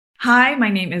Hi, my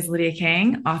name is Lydia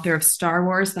Kang, author of Star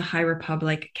Wars: The High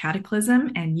Republic Cataclysm,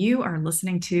 and you are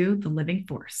listening to The Living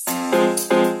Force.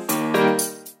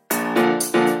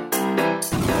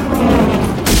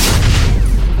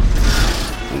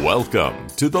 Welcome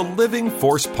to the Living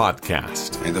Force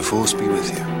Podcast. May the Force be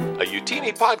with you. A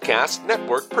Youtini Podcast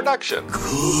Network production.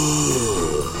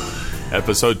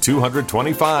 Episode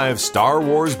 225, Star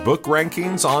Wars Book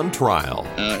Rankings on Trial.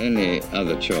 Any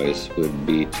other choice would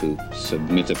be to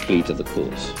submit a plea to the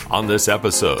courts. On this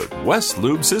episode, Wes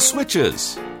lubes his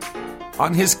switches.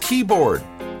 On his keyboard.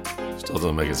 Still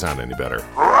doesn't make it sound any better.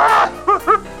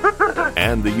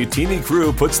 And the Youtini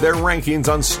crew puts their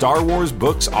rankings on Star Wars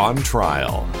books on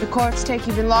trial. The courts take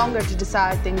even longer to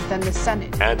decide things than the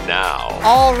Senate. And now,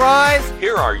 all rise.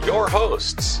 Here are your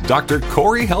hosts, Dr.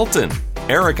 Corey Helton,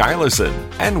 Eric Eilerson,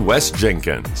 and Wes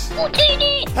Jenkins.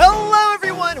 Hello,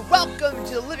 everyone. Welcome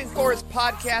to the Living Force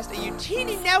Podcast, a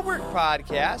Youtini Network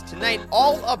podcast. Tonight,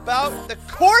 all about the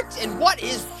court and what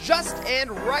is just and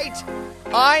right.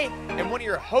 I am one of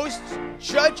your hosts,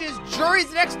 judges, juries,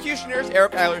 and executioners,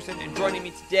 Eric Eilerson, and joining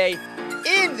me today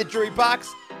in the jury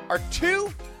box are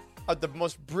two of the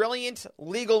most brilliant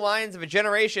legal minds of a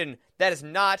generation. That is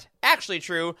not actually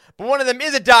true, but one of them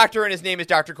is a doctor, and his name is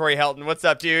Dr. Corey Helton. What's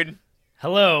up, dude?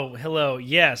 Hello.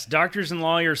 Yes, doctors and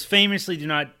lawyers famously do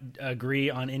not agree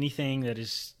on anything that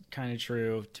is kind of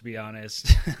true, to be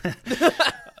honest.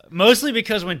 Mostly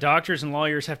because when doctors and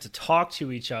lawyers have to talk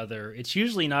to each other, it's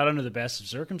usually not under the best of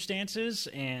circumstances,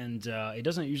 and it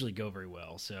doesn't usually go very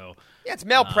well. So yeah, it's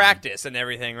malpractice and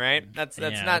everything, right? That's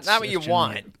not what you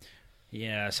want.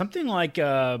 Yeah, something like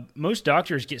most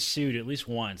doctors get sued at least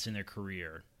once in their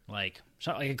career. Like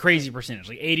a crazy percentage,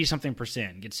 like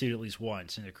 80-something% get sued at least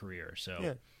once in their career. So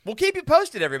yeah. We'll keep you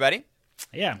posted, everybody.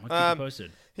 Yeah, we'll keep you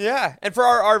posted. Yeah, and for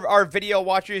our video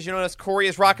watchers, you notice Corey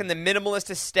is rocking the minimalist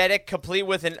aesthetic, complete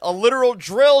with a literal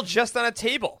drill just on a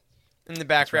table in the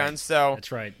background.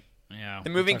 That's right. Yeah, the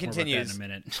moving continues. In a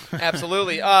minute.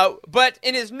 Absolutely. But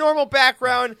in his normal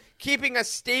background, keeping us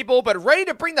stable, but ready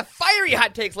to bring the fiery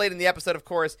hot takes late in the episode, of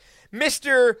course,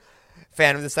 Mr.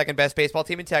 fan of the second best baseball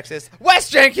team in Texas, Wes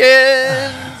Jenkins.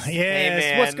 Yes.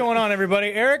 Hey, what's going on, everybody?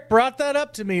 Eric brought that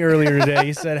up to me earlier today.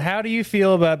 He said, "How do you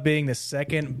feel about being the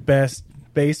second best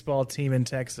baseball team in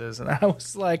Texas?" And I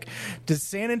was like, "Did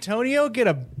San Antonio get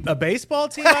a baseball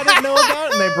team I didn't know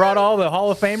about, and they brought all the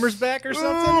Hall of Famers back or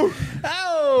something?" Ooh.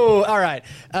 Oh, all right.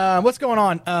 What's going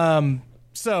on?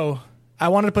 So I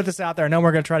wanted to put this out there. I know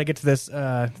we're going to try to get to this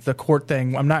the court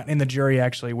thing. I'm not in the jury,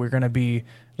 actually. We're going to be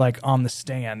like on the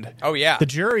stand. Oh, yeah. The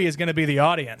jury is going to be the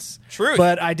audience. Truth.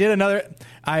 But I did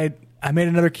I made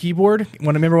another keyboard.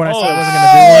 Remember when I said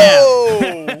I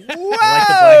wasn't going to do one? Whoa! I like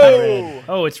the black and red.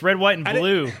 Oh, it's red, white, and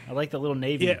blue. I like the little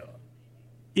navy.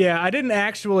 Yeah, I didn't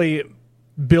actually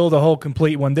build a whole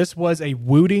complete one. This was a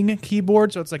Wooting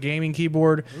keyboard, so it's a gaming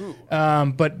keyboard.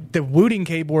 But the Wooting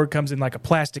keyboard comes in like a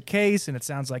plastic case, and it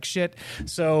sounds like shit.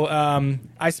 So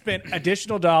I spent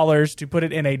additional dollars to put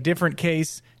it in a different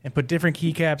case and put different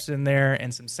keycaps in there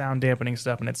and some sound dampening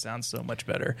stuff, and it sounds so much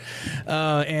better.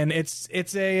 And it's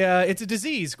a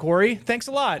disease, Corey. Thanks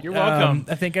a lot. You're welcome.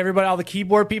 I think all the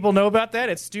keyboard people know about that.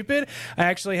 It's stupid. I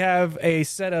actually have a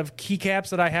set of keycaps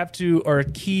that I have to, or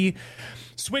key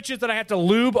switches that I have to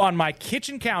lube on my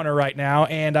kitchen counter right now,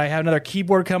 and I have another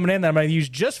keyboard coming in that I'm going to use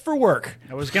just for work.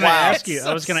 I was going to ask you.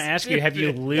 Have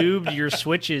you lubed your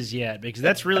switches yet? Because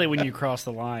that's really when you cross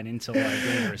the line into like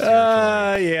dangerous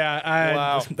territory.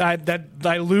 Yeah.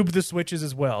 I lubed the switches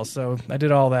as well, so I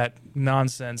did all that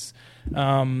nonsense.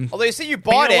 Although you say you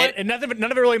bought it, and none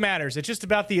of it really matters. It's just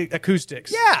about the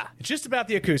acoustics. Yeah, it's just about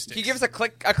the acoustics. Can you give us a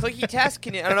clicky test?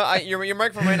 Can you? I don't know. Your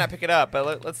microphone might not pick it up,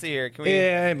 but let's see here. Can we?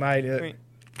 Yeah, it might.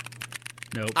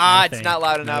 Nope. It's not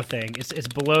loud enough. No thing. It's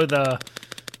below the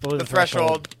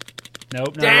threshold.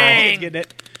 Nope. Dang. It's getting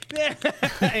it.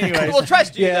 Anyways, we'll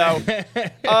trust you though.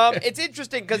 It's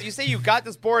interesting because you say you got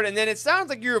this board, and then it sounds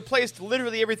like you replaced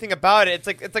literally everything about it.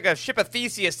 It's like a Ship of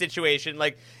Theseus situation.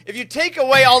 Like if you take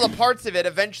away all the parts of it,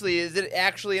 eventually, is it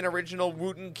actually an original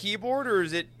Wooten keyboard, or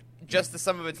is it just the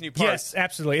sum of its new parts? Yes,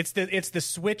 absolutely. It's the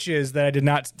switches that I did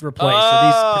not replace. So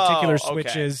these particular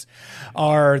switches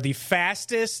are the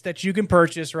fastest that you can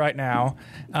purchase right now.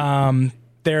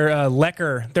 They're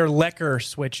Lecker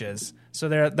switches. So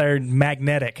they're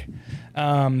magnetic.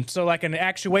 So like an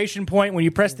actuation point, when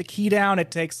you press the key down,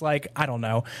 it takes like, I don't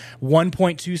know,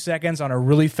 1.2 seconds on a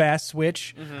really fast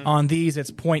switch. On these,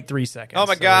 it's 0.3 seconds. Oh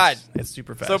my God. It's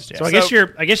super fast. So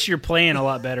I guess you're playing a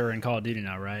lot better in Call of Duty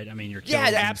now, right? I mean, you're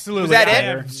killing absolutely. Was that I it?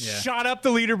 have shot up the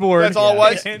leaderboard. That's all it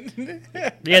was?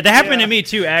 Yeah, that happened to me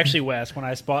too, actually, Wes, when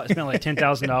I spent like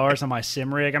 $10,000 on my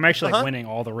sim rig. I'm actually like winning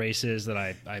all the races that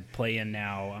I play in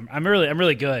now. I'm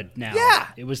really good now. Yeah.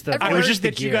 It was just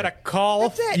that you got a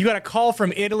call. You got a call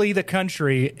from Italy, the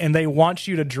country, and they want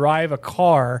you to drive a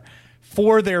car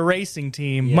for their racing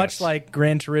team, much like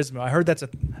Gran Turismo. I heard that's a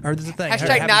thing.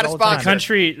 Hashtag not a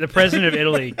sponsor. The president of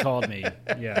Italy called me.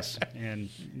 Yes, and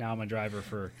now I'm a driver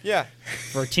for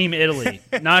Team Italy,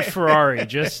 not Ferrari,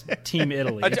 just Team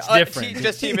Italy. It's different.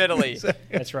 Just Team Italy.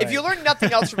 That's right. If you learn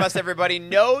nothing else from us, everybody,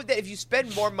 know that if you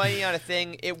spend more money on a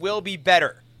thing, it will be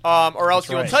better. Or else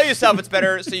you will tell yourself it's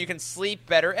better so you can sleep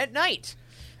better at night.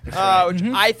 Which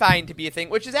I find to be a thing,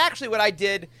 which is actually what I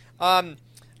did.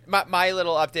 My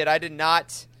little update, I did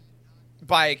not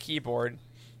buy a keyboard,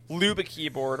 lube a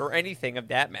keyboard, or anything of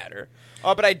that matter.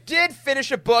 But I did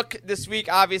finish a book this week.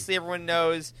 Obviously, everyone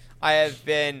knows I have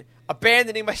been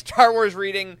abandoning my Star Wars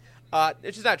reading,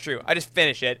 which is not true. I just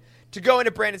finished it. To go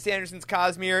into Brandon Sanderson's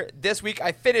Cosmere, this week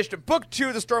I finished Book 2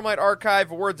 of the Stormlight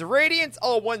Archive, Words of Radiance,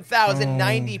 all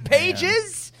 1,090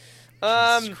 pages.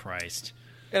 Jesus Christ.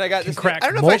 And I got this. Crack I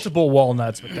don't know multiple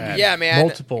walnuts with that. Yeah, man.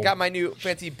 Multiple. Got my new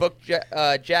fancy book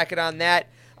jacket on that.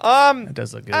 That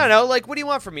does look good. I don't know. Like, what do you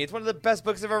want from me? It's one of the best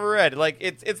books I've ever read. Like,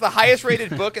 it's the highest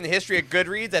rated book in the history of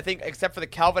Goodreads, I think, except for the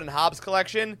Calvin and Hobbes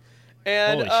collection.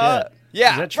 And holy shit!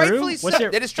 Yeah, is that true? rightfully so.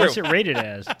 It is true. What's it rated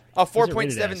as? A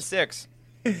 4.76.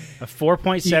 A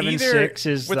 4.76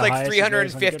 is with the like highest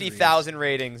 350,000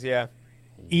 ratings. Yeah.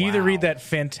 You either read that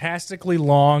fantastically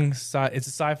long, it's a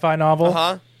sci-fi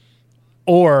novel,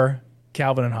 or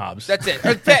Calvin and Hobbes. That's it.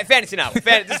 Or fantasy novel.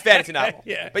 This is fantasy novel.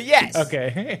 Yeah. But yes.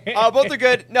 Okay. Both are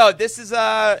good. No, this is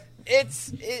I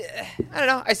don't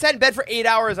know. I sat in bed for 8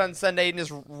 hours on Sunday and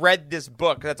just read this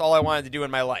book. That's all I wanted to do in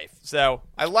my life. So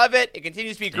I love it. It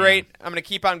continues to be great. I'm going to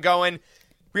keep on going.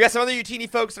 We got some other Youtini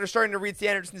folks that are starting to read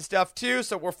Sanderson stuff too,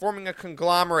 so we're forming a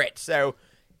conglomerate. So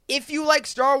if you like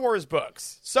Star Wars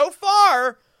books, so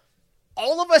far,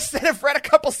 all of us that have read a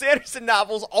couple Sanderson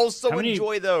novels also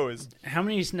enjoy those. How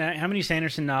many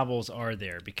Sanderson novels are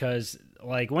there? Because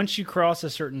like once you cross a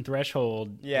certain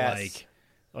threshold,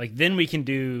 like then we can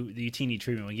do the Youtini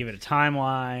treatment. We give it a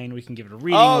timeline. We can give it a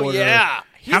reading order. Oh yeah.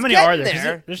 How many are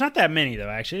there? There's not that many though.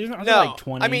 Actually, there's like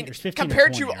 20. I mean, there's 15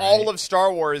 compared to 20, to all of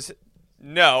Star Wars,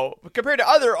 no. But compared to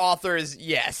other authors,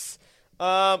 yes.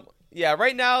 Yeah.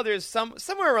 Right now, there's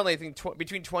somewhere around I think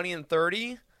between 20 and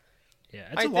 30. Yeah,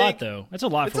 it's a lot though. That's a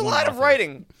lot. It's a lot of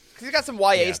writing. Because he's got some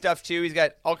YA stuff too. He's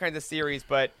got all kinds of series,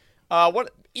 but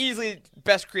what easily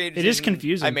best created. It is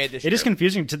confusing. I made this. It is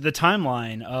confusing to the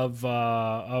timeline of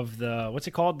the what's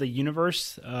it called? The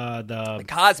universe. The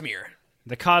Cosmere.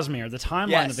 The Cosmere. The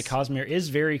timeline of the Cosmere is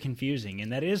very confusing,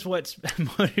 and that is what's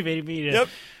motivated me to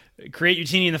create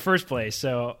Youtini in the first place.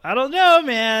 So I don't know,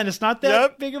 man. It's not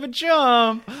that big of a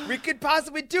jump. We could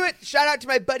possibly do it. Shout out to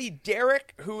my buddy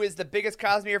Derek, who is the biggest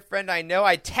Cosmere friend I know.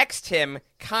 I text him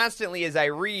constantly as I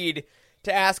read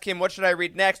to ask him what should I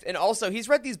read next. And also, he's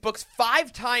read these books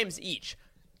 5 times each.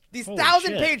 These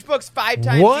 1,000-page books 5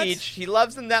 times each. He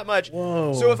loves them that much.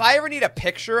 Whoa. So if I ever need a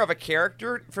picture of a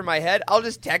character for my head, I'll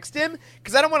just text him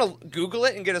because I don't want to Google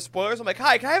it and get a spoiler. So I'm like,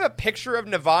 "Hi, can I have a picture of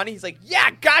Navani?" He's like,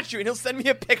 "Yeah, got you." And he'll send me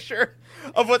a picture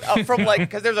of what from like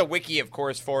because there's a wiki, of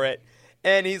course, for it.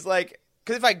 And he's like,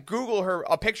 because if I Google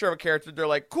a picture of a character, they're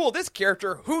like, "Cool, this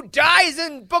character who dies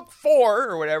in book 4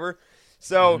 or whatever."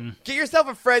 So get yourself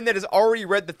a friend that has already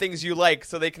read the things you like,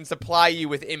 so they can supply you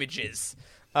with images.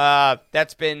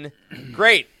 That's been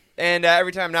great, and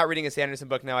every time I'm not reading a Sanderson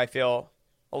book now, I feel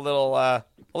a little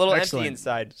empty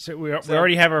inside. So we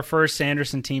already have our first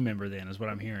Sanderson team member. Then is what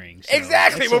I'm hearing. So,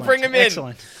 exactly, we'll bring him in.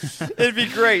 Excellent. It'd be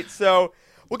great. So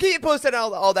we'll keep you posted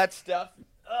on all that stuff,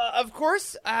 of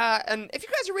course. And if you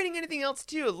guys are reading anything else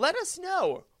too, let us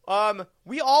know.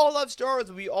 We all love Star Wars.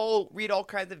 We all read all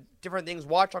kinds of different things,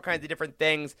 watch all kinds of different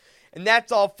things, and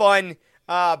that's all fun.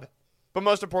 But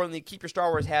most importantly, keep your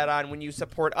Star Wars hat on when you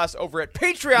support us over at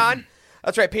Patreon.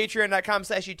 That's right,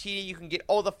 patreon.com/Youtini. You can get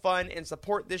all the fun and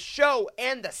support this show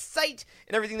and the site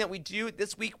and everything that we do.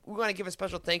 This week, we want to give a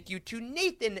special thank you to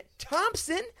Nathan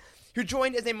Thompson, who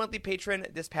joined as a monthly patron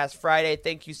this past Friday.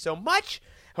 Thank you so much.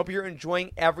 Hope you're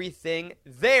enjoying everything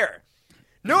there.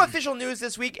 No official news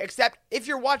this week, except if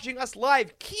you're watching us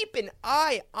live, keep an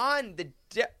eye on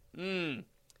the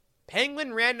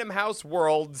Penguin Random House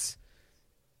Worlds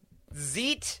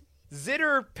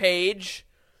Zitter page,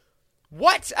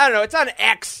 What? I don't know. It's on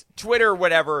X, Twitter,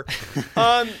 whatever.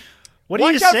 What do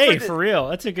you watch out say, for for real?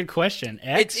 That's a good question.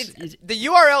 X? The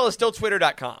URL is still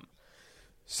twitter.com.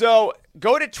 So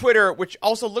go to Twitter, which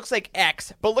also looks like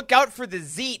X, but look out for the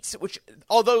Zeets, which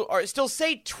still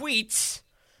say tweets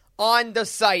on the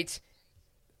site.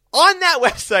 On that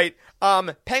website,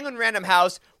 Penguin Random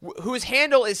House, whose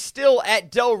handle is still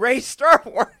at Del Rey Star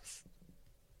Wars.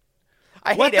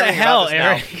 What the hell,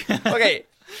 Eric? Okay,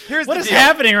 here's what the is deal.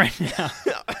 happening right now?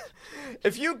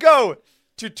 If you go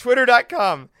to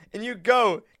twitter.com and you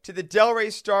go to the Del Rey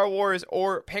Star Wars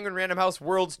or Penguin Random House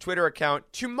World's Twitter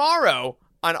account, tomorrow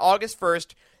on August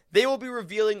 1st, they will be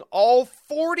revealing all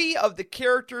 40 of the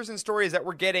characters and stories that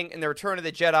we're getting in the Return of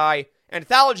the Jedi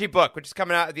anthology book, which is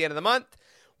coming out at the end of the month.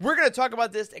 We're going to talk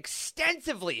about this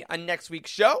extensively on next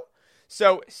week's show,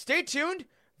 so stay tuned.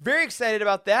 Very excited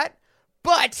about that.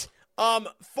 But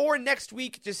for next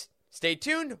week, just stay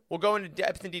tuned. We'll go into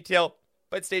depth and detail,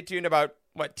 but stay tuned about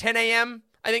 10 a.m.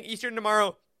 I think Eastern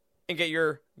tomorrow, and get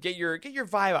your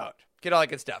vibe out, get all that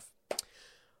good stuff.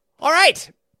 All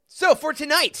right, so for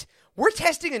tonight, we're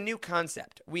testing a new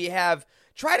concept. We have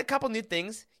tried a couple new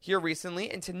things here recently,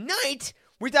 and tonight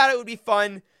we thought it would be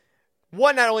fun.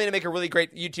 One, not only to make a really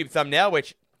great YouTube thumbnail,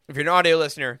 which, if you're an audio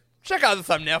listener, check out the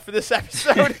thumbnail for this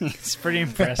episode. It's pretty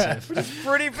impressive. It's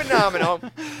pretty phenomenal.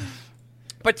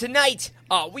 But tonight,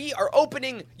 we are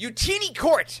opening Youtini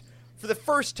Court for the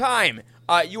first time.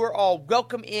 You are all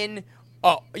welcome in.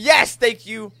 Oh, yes, thank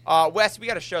you. Wes, we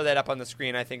got to show that up on the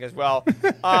screen, I think, as well.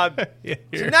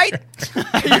 Tonight,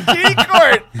 Youtini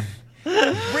Court,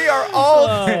 we are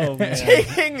all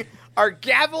taking our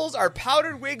gavels, our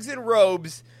powdered wigs and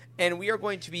robes, and we are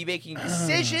going to be making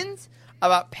decisions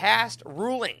about past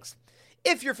rulings.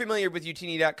 If you're familiar with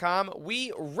Youtini.com,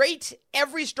 we rate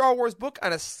every Star Wars book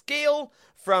on a scale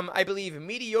from, I believe,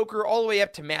 mediocre all the way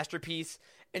up to masterpiece.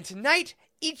 And tonight,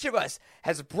 each of us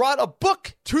has brought a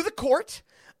book to the court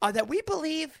that we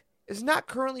believe is not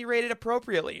currently rated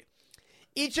appropriately.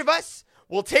 Each of us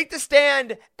will take the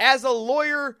stand as a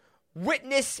lawyer,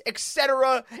 witness,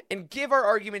 etc., and give our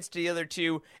arguments to the other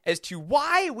two as to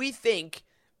why we think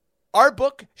our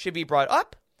book should be brought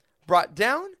up, brought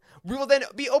down. We will then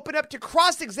be open up to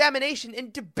cross-examination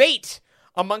and debate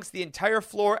amongst the entire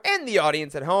floor and the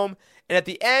audience at home. And at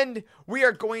the end, we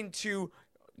are going to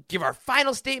give our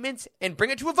final statements and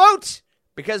bring it to a vote,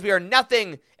 because we are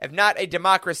nothing if not a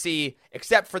democracy,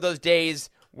 except for those days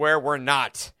where we're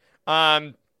not.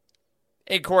 And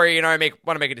Corey and I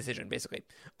want to make a decision, basically.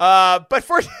 But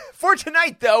for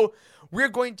tonight, though, we're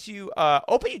going to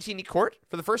open Youtini Court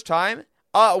for the first time.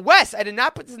 Wes, I did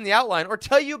not put this in the outline or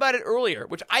tell you about it earlier,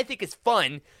 which I think is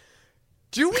fun.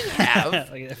 Do we have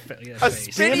a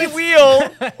spinny wheel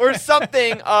or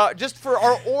something just for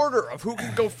our order of who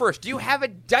can go first? Do you have a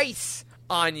dice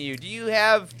on you? Do you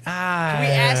have... Can we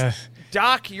ask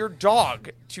Doc, your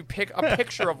dog, to pick a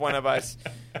picture of one of us?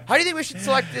 How do you think we should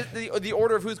select the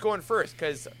order of who's going first?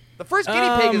 Because the first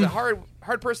guinea pig is a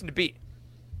hard person to beat.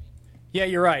 Yeah,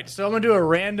 you're right. So I'm going to do a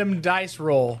random dice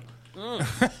roll.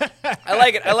 I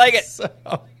like it.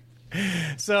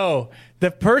 So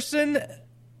the person...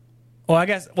 I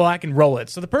can roll it.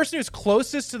 So the person who's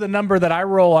closest to the number that I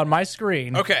roll on my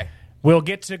screen will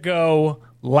get to go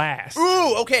last.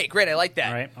 Ooh, okay, great. I like that.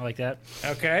 All right, I like that.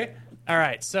 Okay. All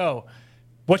right, so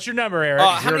what's your number, Eric?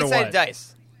 How many sided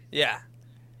dice? Yeah.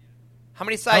 How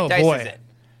many sided dice is it?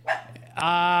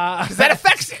 Because that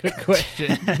affects it. Good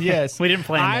question. Yes. We didn't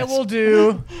plan this.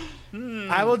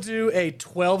 I will do a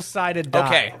 12-sided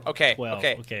die. Okay. 12,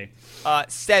 okay.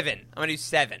 7. I'm going to do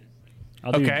 7.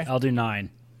 I'll do 9.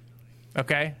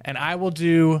 Okay, and I will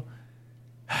do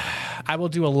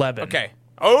 11. Okay.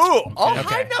 Oh, all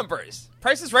high numbers.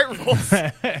 Price is Right rules.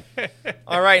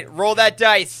 All right, roll that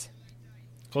dice.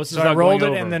 Closest so I rolled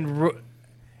it,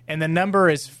 and the number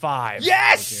is 5.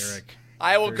 Yes! Eric.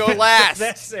 I will go last.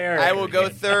 That's Eric. I will go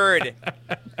third.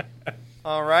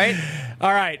 All right.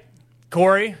 All right,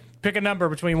 Corey, pick a number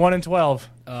between 1 and 12.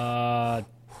 5.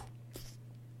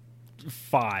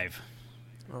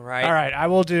 All right. I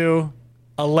will do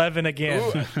 11 again.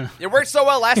 Ooh, it worked so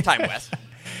well last time, Wes.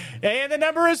 And the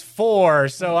number is 4,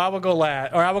 so I will go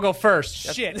last, or I will go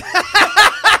first. Shit. That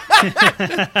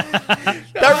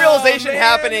realization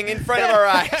happening in front of our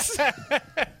eyes.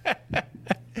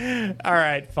 All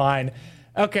right, fine.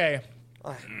 Okay.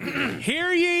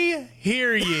 Hear ye,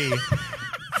 hear ye.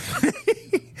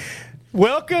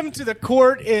 Welcome to the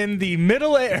court in the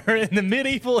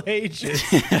medieval ages.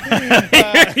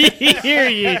 Hear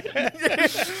ye.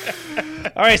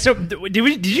 All right, so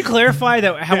did you clarify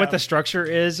what the structure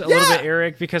is a little bit,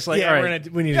 Eric? Because all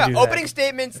right. we need to do opening that.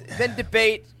 statements, then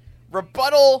debate,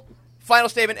 rebuttal, final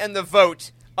statement, and the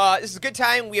vote. This is a good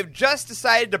time. We have just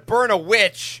decided to burn a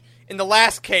witch in the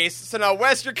last case. So now,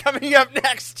 Wes, you're coming up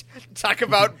next to talk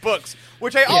about books,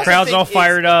 which I also the crowd's think all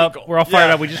fired up. illegal. We're all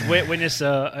fired up. We just witnessed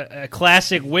a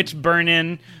classic witch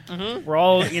burn-in. We're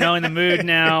all, in the mood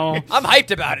now. I'm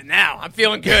hyped about it now. I'm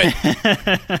feeling good.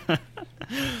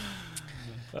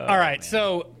 All right,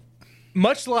 so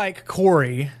much like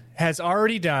Corey has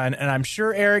already done, and I'm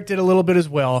sure Eric did a little bit as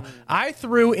well, I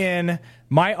threw in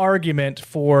my argument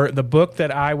for the book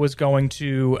that I was going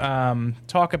to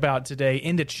talk about today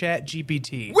into Chat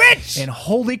GPT. Witch! And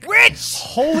holy crap.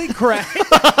 Holy crap,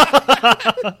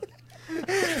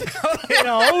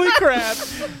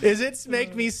 is it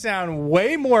make me sound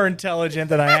way more intelligent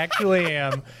than I actually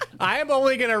am. I am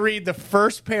only going to read the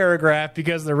first paragraph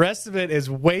because the rest of it is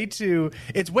way too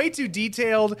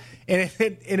detailed, and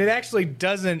it actually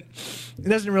doesn't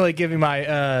really give me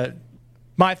my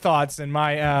my thoughts and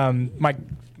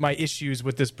my issues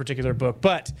with this particular book.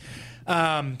 But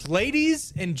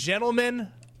ladies and gentlemen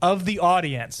of the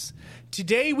audience,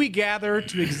 today we gather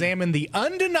to examine the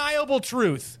undeniable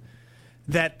truth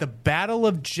that the Battle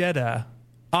of Jeddah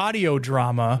audio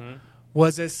drama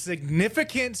was a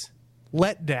significant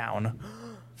letdown,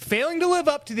 failing to live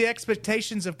up to the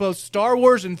expectations of both Star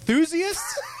Wars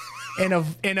enthusiasts and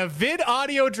a vid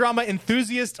audio drama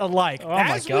enthusiast alike.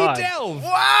 As we delve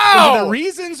into the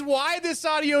reasons why this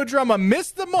audio drama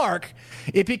missed the mark,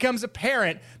 it becomes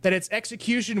apparent that its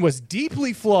execution was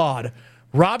deeply flawed,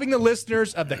 robbing the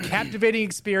listeners of the captivating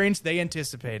experience they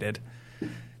anticipated.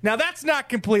 Now, that's not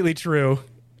completely true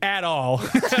at all.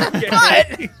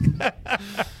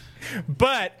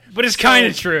 But it's kind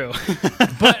of true.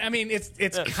 But, I mean, it's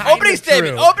kind of true. Opening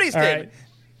statement. All right.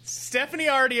 Stephanie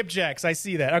already objects. I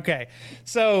see that. Okay.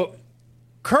 So,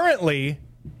 currently,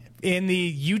 in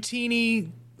the Youtini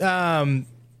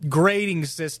grading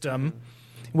system,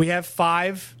 we have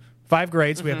five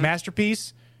grades. We have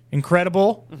Masterpiece,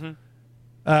 Incredible,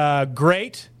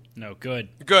 Great. No, good.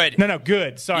 Good. No,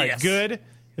 good. Sorry. Yes. Good,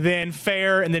 then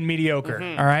Fair, and then Mediocre.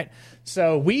 All right?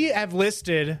 So, we have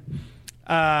listed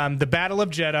the Battle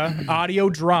of Jeddah audio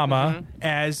drama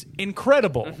as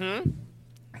Incredible.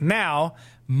 Now,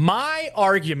 my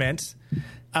argument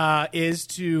is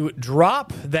to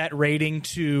drop that rating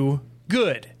to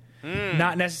good.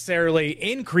 Not necessarily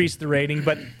increase the rating,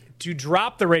 but to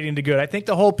drop the rating to good. I think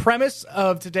the whole premise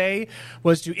of today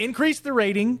was to increase the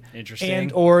rating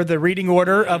and or the reading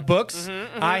order of books.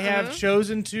 I have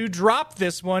chosen to drop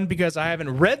this one because I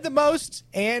haven't read the most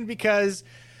and because,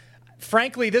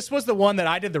 frankly, this was the one that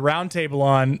I did the roundtable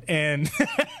on, and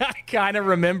I kind of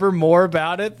remember more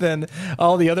about it than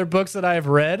all the other books that I have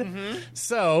read.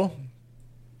 So,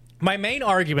 my main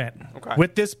argument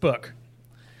with this book,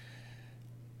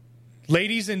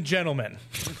 ladies and gentlemen,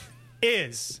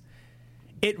 is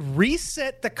it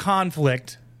reset the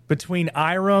conflict between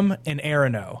Iram and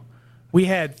Arano. We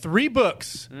had 3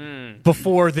 books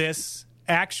before this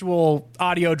actual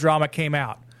audio drama came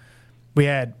out. We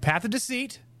had Path of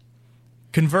Deceit,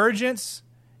 Convergence,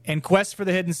 and Quest for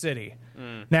the Hidden City.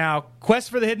 Now, Quest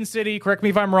for the Hidden City, correct me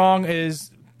if I'm wrong, is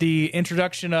the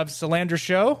introduction of Solander's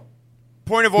show.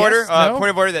 Point of order. Yes? No? Point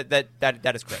of order. That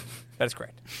is correct. That is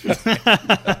correct.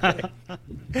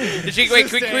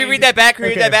 Can we read that back? Can we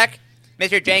read that back?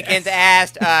 Mr. Jenkins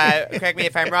asked, correct me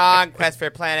if I'm wrong, Quest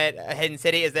for Planet Hidden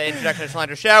City is the introduction to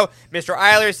Solander's show. Mr.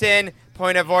 Eilerson,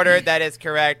 point of order. That is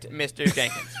correct, Mr.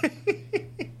 Jenkins.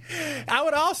 I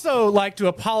would also like to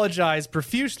apologize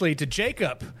profusely to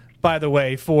Jacob, by the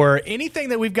way, for anything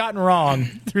that we've gotten wrong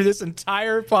through this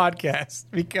entire podcast,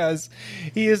 because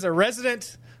he is a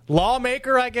resident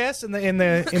lawmaker, I guess, in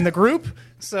the group.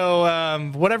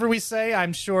 So whatever we say,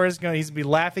 I'm sure he's going to be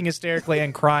laughing hysterically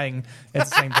and crying at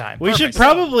the same time. We should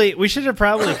have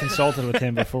probably consulted with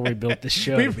him before we built this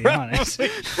show. To be honest,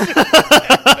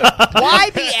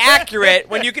 why be accurate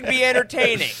when you can be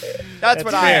entertaining? That's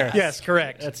what I ask. Yes,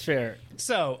 correct. That's fair.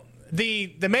 So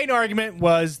the main argument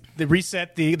was to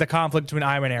reset the conflict between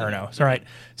Iram and Arano. All right.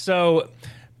 So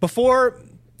before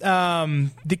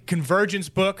the Convergence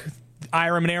book,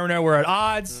 Iram and Arano were at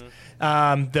odds.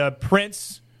 The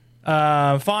Prince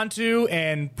Fontu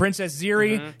and Princess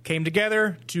Ziri came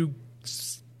together to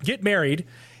get married,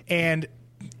 and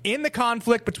in the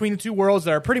conflict between the two worlds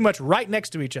that are pretty much right next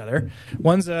to each other,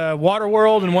 one's a water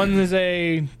world and one is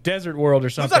a desert world or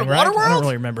something. Was that a water world? I don't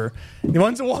really remember. The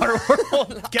one's a water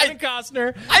world. Kevin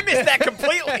Costner. I missed that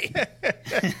completely.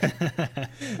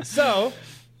 So,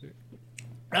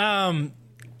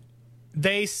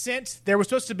 there was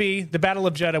supposed to be, the Battle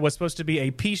of Jeddah was supposed to be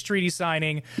a peace treaty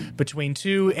signing between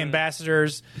two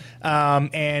ambassadors,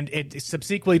 and it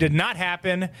subsequently did not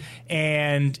happen,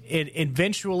 and it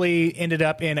eventually ended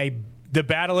up in the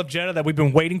Battle of Jeddah that we've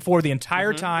been waiting for the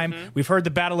entire time. We've heard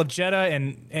the Battle of Jeddah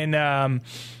in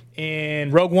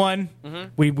Rogue One.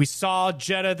 We saw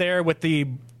Jeddah there with the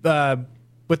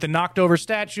knocked over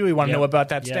statue. We want to know about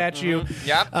that statue.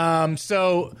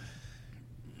 So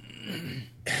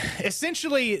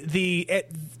essentially,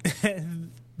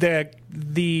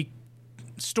 the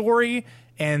story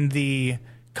and the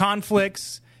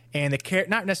conflicts and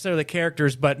not necessarily the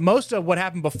characters, but most of what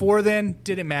happened before then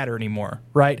didn't matter anymore,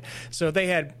 right? So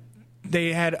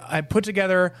I put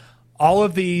together all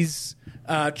of these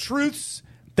truths.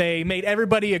 They made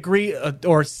everybody agree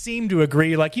or seem to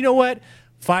agree, like, you know what?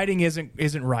 Fighting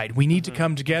isn't right. We need to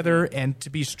come together and to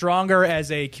be stronger as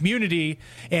a community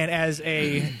and as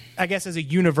a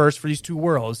universe for these two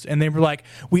worlds. And they were like,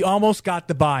 we almost got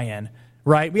the buy-in,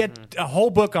 right? We had a whole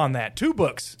book on that, 2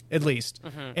 books at least.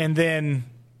 And then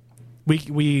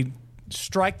we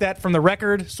strike that from the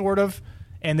record, sort of,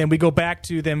 and then we go back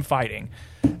to them fighting.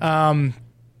 So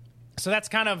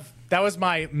that was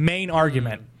my main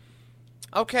argument.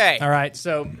 Okay. All right,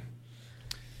 so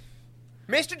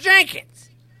Mr. Jenkins,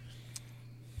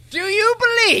 do you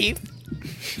believe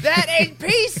that a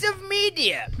piece of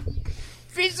media,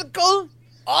 physical,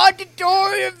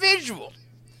 auditory, or visual,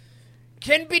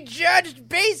 can be judged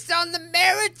based on the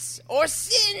merits or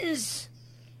sins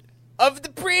of the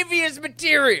previous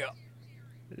material?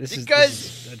 I can't.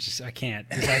 This accent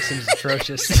is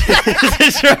atrocious.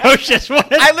 It's atrocious. What?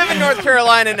 I live in North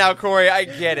Carolina now, Corey. I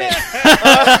get it.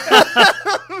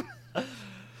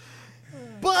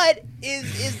 But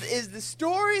is the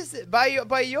stories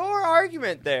by your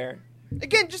argument there?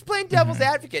 Again, just playing devil's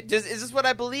advocate. Is this what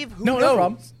I believe? Who knows?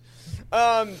 No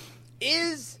problem.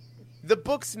 Is the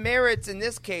book's merits in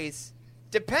this case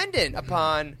dependent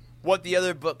upon what the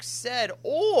other books said,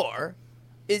 or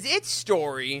is its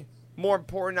story more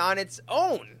important on its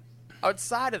own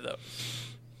outside of those?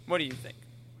 What do you think?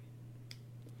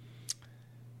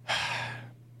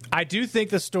 I do think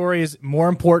the story is more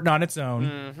important on its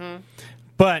own.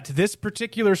 But this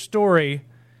particular story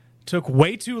took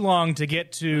way too long to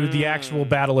get to the actual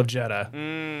Battle of Jeddah.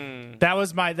 That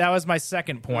was my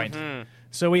second point.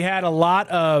 So we had a lot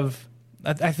of,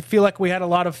 I feel like we had a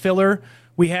lot of filler.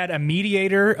 We had a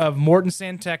mediator of Morton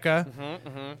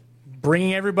Santeca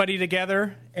bringing everybody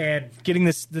together and getting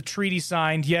the treaty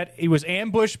signed. Yet he was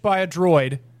ambushed by a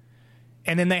droid,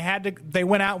 and then they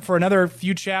went out for another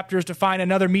few chapters to find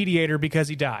another mediator because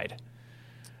he died.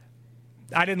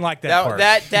 I didn't like that part.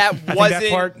 That wasn't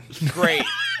that part great.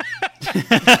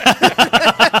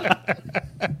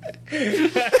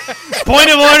 Point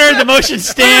of order. The motion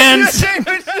stands.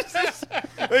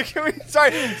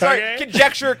 Sorry. Okay.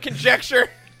 Conjecture.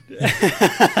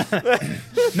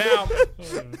 Now,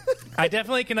 I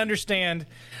definitely can understand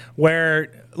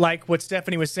where, like what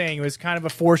Stephanie was saying, it was kind of a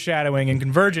foreshadowing and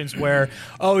convergence where,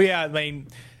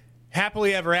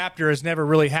 happily ever after is never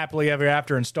really happily ever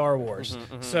after in Star Wars.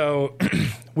 So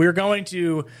we're going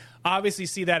to obviously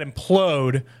see that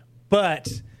implode, but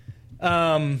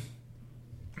I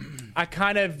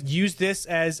kind of use this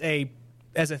as a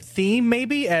theme,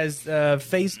 maybe as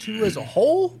Phase 2 as a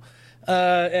whole,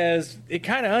 as it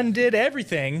kind of undid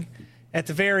everything at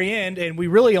the very end, and we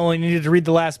really only needed to read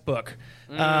the last book.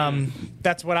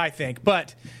 That's what I think.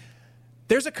 But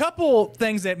there's a couple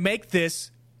things that make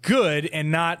this good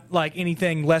and not like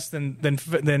anything less than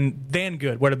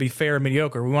good, whether it be fair or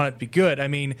mediocre. We want it to be good. I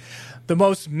mean, the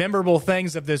most memorable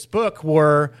things of this book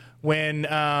were when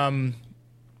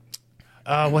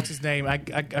what's his name? I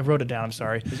wrote it down. I'm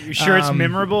sorry. You sure it's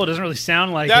memorable? It doesn't really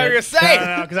sound like No, it. you're saying.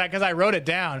 No, because I wrote it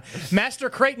down.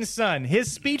 Master Creighton's son,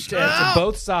 his speech to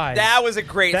both sides. That was a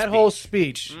great That speech. whole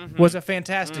speech was a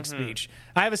fantastic speech.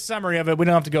 I have a summary of it. We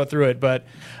don't have to go through it. But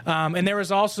and there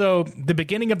was also the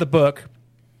beginning of the book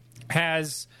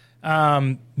has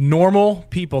normal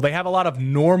people. They have a lot of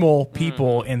normal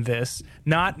people in this.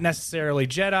 Not necessarily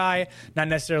Jedi, not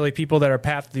necessarily people that are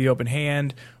Path to the Open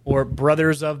Hand or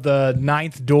Brothers of the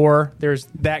Ninth Door. There's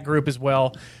that group as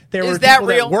well. There were that people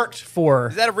real? that worked for...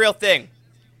 Is that a real thing?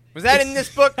 Was that in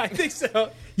this book? I think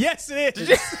so. Yes, it is.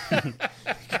 We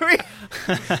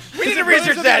need to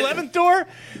research The that. 11th Door?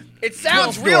 It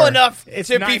sounds 12th real door. enough It's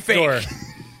to be ninth fake. door.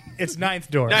 It's Ninth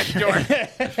Door. Ninth door.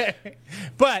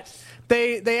 But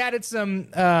they added some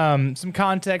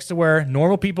context to where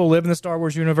normal people live in the Star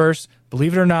Wars universe,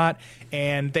 believe it or not,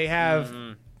 and they have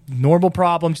normal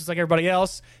problems just like everybody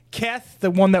else. Keth,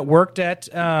 the one that worked at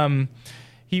I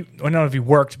don't know if he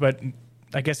worked, but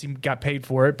I guess he got paid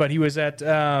for it, but he was at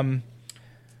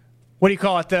what do you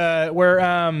call it?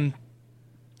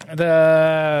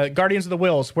 The Guardians of the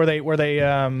Wills, where they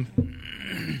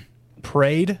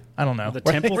prayed. I don't know. The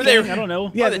temple Were thing? they- I don't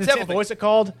know. Yeah, the the temple temple. thing. What's it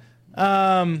called?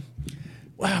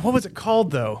 What was it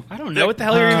called though? I don't know what the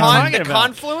hell you're even Con- talking the about.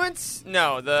 confluence?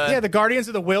 No, the Yeah, the Guardians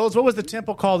of the Wills. What was the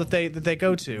temple called that they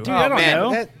go to? Dude, I don't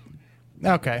man.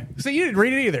 know. Okay, so you didn't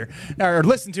read it either, or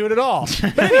listen to it at all.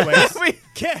 But anyways,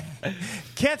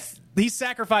 Keth, he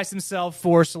sacrificed himself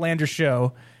for Solander's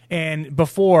show, and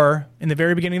before, in the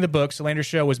very beginning of the book, Solander's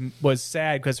show was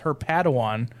sad because her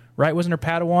Padawan, right? Wasn't her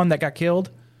Padawan that got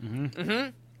killed?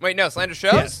 Wait, no, Slander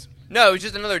shows? Yes. No, it was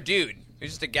just another dude. It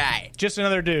was just a guy. Just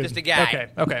another dude. Just a guy.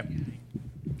 Okay.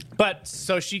 But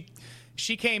so she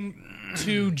came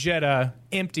to Jeddah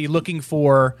empty,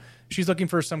 she's looking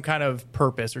for some kind of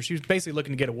purpose, or she was basically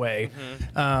looking to get away.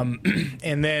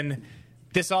 And then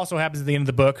this also happens at the end of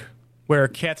the book, where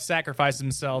Keth sacrificed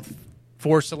himself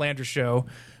for Solander's show,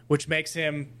 which makes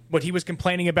him what he was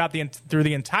complaining about through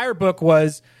the entire book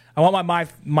was, I want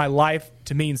my life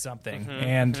to mean something,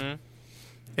 and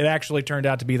it actually turned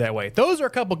out to be that way. Those are a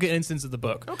couple good instances of the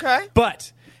book. Okay.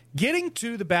 But getting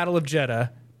to the Battle of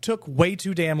Jeddah took way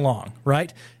too damn long,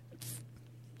 right?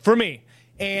 For me.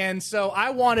 And so I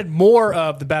wanted more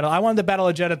of the battle. I wanted the Battle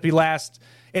of Jeddah to be last.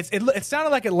 It sounded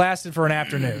like it lasted for an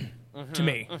afternoon to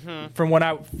me, from what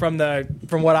I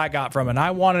got from it. And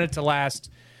I wanted it to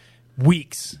last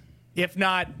weeks, if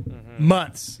not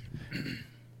months,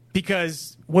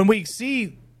 because when we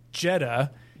see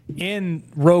Jeddah in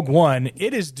Rogue One,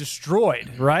 it is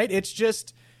destroyed, right?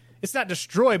 It's not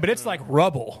destroyed, but it's like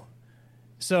rubble.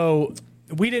 So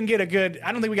we didn't get I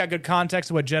don't think we got good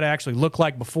context of what Jeddah actually looked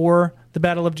like before the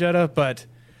Battle of Jeddah, but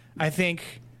I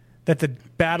think that the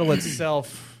battle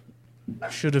itself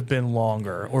should have been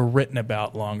longer, or written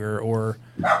about longer, or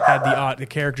had the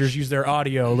characters use their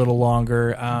audio a little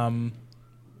longer.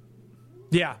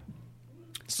 Yeah.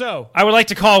 So I would like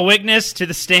to call a witness to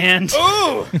the stand.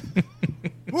 Ooh!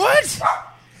 What?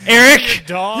 Eric!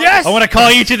 dog. Yes! I want to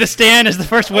call you to the stand as the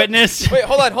first witness. Wait,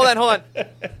 hold on.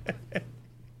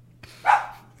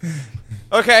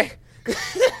 Okay.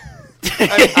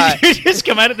 You just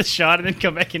come out of the shot and then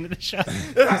come back into the shot.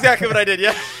 That's exactly what I did,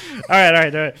 yeah. All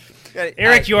right.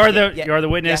 Eric, you are the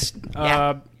witness.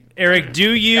 Yeah. Eric,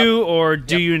 do you or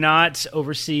do you not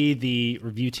oversee the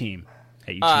review team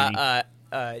at Youtini?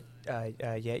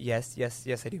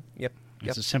 Yes, I do. Yep.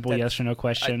 It's a simple yes or no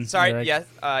question. Sorry,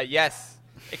 Eric. yes.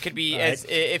 It could be All as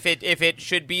right. if it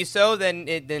should be so,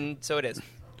 then so it is.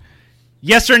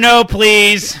 Yes or no,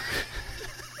 please.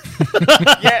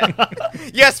 Yeah.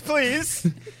 Yes, please.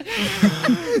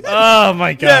 Oh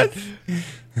my God. Yes.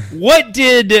 What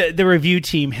did the review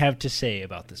team have to say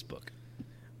about this book?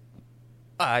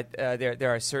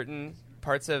 There are certain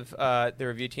parts of the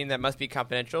review team that must be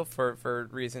confidential for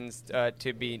reasons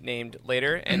to be named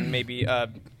later and maybe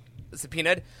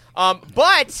subpoenaed.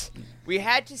 But we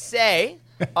had to say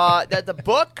that the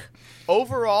book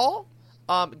overall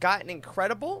got an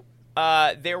incredible.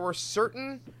 There were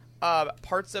certain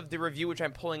parts of the review, which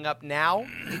I'm pulling up now,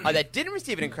 that didn't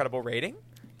receive an incredible rating.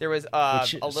 There was a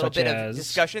little bit of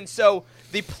discussion. So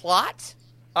the plot,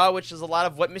 which is a lot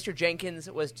of what Mr. Jenkins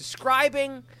was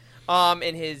describing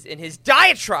in his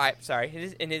diatribe,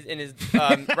 in his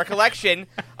recollection,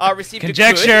 received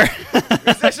Conjecture. a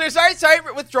good. sorry,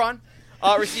 withdrawn.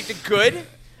 Received a good.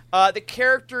 The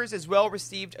characters as well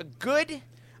received a good.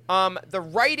 The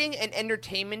writing and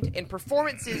entertainment and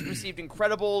performances received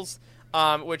incredibles.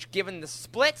 Which, given the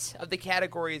split of the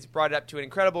categories, brought it up to an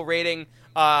incredible rating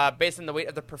based on the weight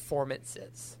of the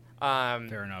performances.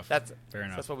 Fair enough. That's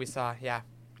what we saw, yeah.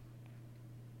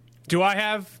 Do I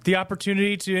have the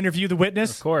opportunity to interview the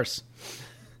witness? Of course.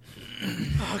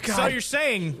 Oh, God. So you're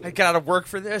saying I got out of work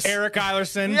for this. Eric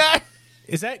Eilerson? Yeah.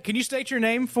 Is that? Can you state your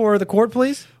name for the court,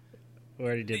 please? We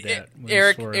already did that.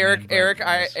 Eric,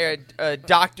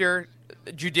 Dr.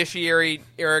 Judiciary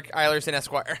Eric Eilerson,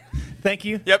 Esquire. Thank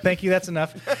you. Yep. Thank you. That's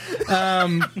enough.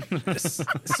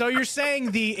 So you're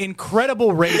saying the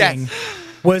incredible rating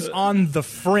was on the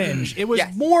fringe. It was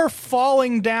more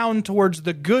falling down towards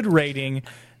the good rating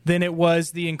than it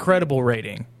was the incredible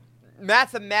rating.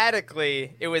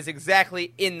 Mathematically, it was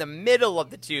exactly in the middle of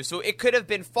the two, so it could have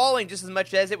been falling just as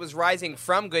much as it was rising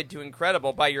from good to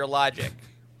incredible by your logic.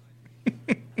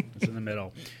 It's in the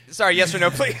middle. Sorry, yes or no,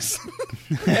 please.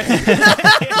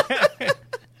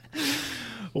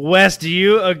 Wes,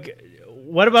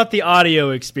 what about the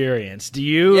audio experience? Do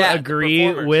you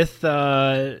agree with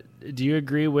the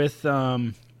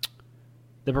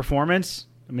performance?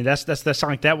 I mean, that sounded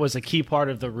like that was a key part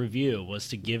of the review, was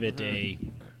to give it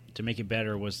to make it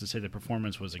better was to say the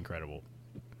performance was incredible.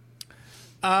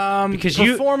 Because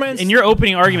in your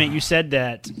opening argument, you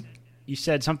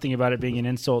said something about it being an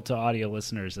insult to audio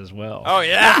listeners as well. Oh,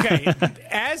 yeah. Okay,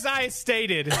 as I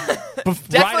stated,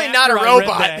 Definitely not a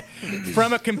robot.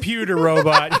 From a computer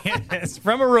robot. Yes,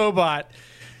 from a robot.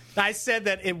 I said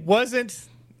that it wasn't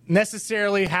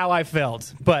necessarily how I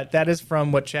felt, but that is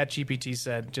from what ChatGPT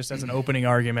said, just as an opening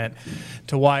argument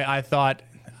to why I thought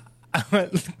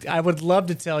I would love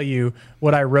to tell you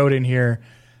what I wrote in here.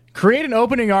 Create an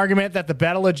opening argument that the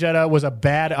Battle of Jeddah was a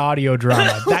bad audio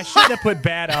drama. I shouldn't have put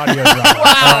bad audio drama.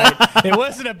 Wow. Right? It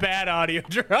wasn't a bad audio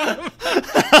drama.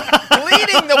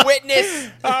 Leading the witness.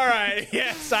 All right.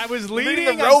 Yes, I was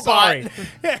leading the robot. I'm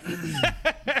sorry.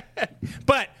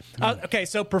 But, okay,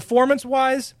 so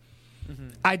performance-wise,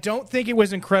 I don't think it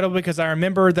was incredible because I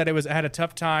remember that I had a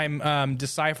tough time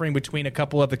deciphering between a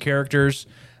couple of the characters.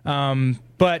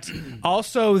 But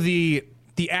also the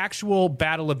actual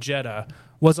Battle of Jeddah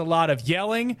was a lot of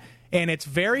yelling, and it's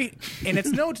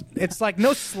like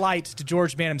no slight to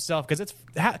George Mann himself, because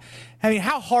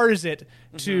how hard is it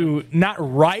to not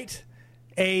write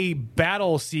a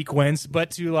battle sequence,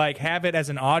 but to like have it as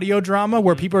an audio drama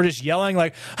where people are just yelling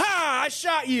like, "Ha! I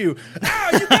shot you! Ah,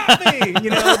 you got me!"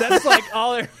 You know, that's like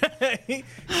all.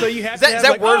 So you have is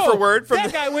that word for word from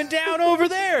that guy went down over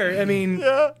there. I mean,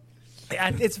 yeah.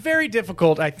 It's very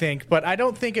difficult, I think, but I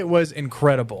don't think it was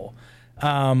incredible.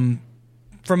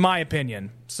 From my opinion.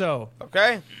 So,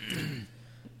 okay.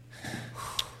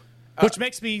 Which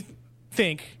makes me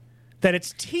think that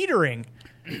it's teetering.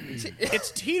 It's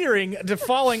teetering to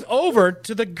falling over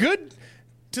to the good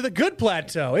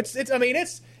plateau.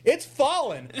 It's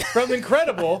fallen from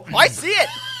incredible. I see it.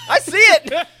 I see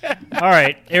it. All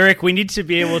right, Eric, we need to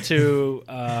be able to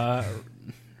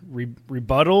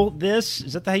rebuttal this.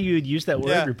 Is that how you would use that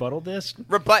word? Yeah. Rebuttal this?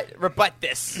 Rebut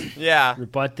this. Yeah.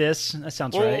 Rebut this? That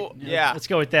sounds Well, right. yeah. Let's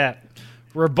go with that.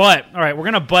 Rebut. All right, we're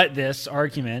going to butt this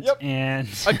argument. Yep. And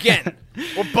Again.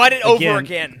 We'll butt it over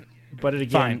again. Butt it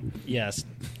again. Fine. Yes.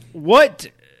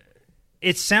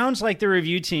 It sounds like the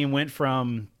review team went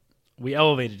from, we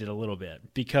elevated it a little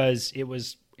bit because it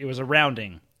was a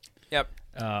rounding. Yep.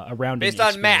 A rounding Based on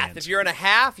experience. math. If you're in a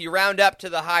half, you round up to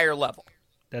the higher level.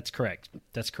 That's correct.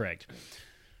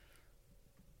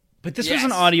 But this was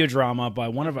an audio drama by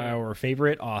one of our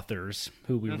favorite authors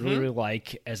who we really, really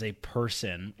like as a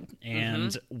person.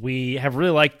 And we have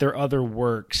really liked their other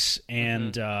works.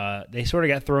 And they sort of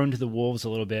got thrown to the wolves a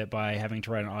little bit by having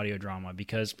to write an audio drama,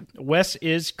 because Wes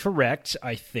is correct,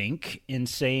 I think, in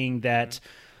saying that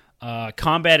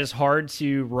combat is hard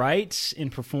to write and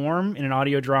perform in an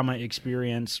audio drama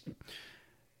experience.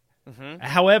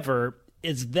 However,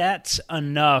 is that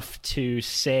enough to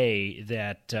say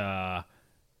that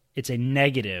it's a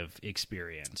negative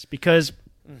experience? Because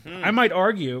I might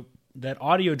argue that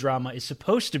audio drama is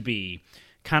supposed to be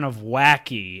kind of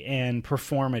wacky and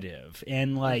performative.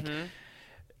 And like,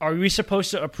 are we supposed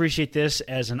to appreciate this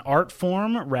as an art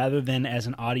form rather than as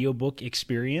an audiobook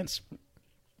experience?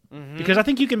 Because I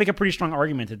think you can make a pretty strong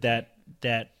argument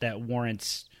that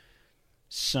warrants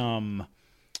some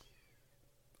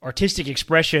artistic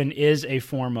expression is a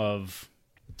form of,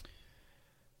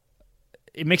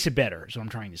 it makes it better, is what I'm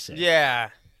trying to say. Yeah.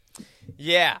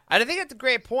 And I think that's a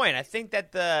great point. I think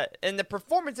that the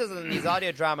performances in these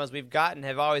audio dramas we've gotten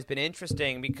have always been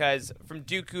interesting, because from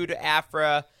Dooku to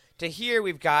Afra to here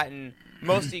we've gotten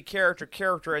mostly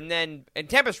character, and then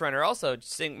Tempest Runner also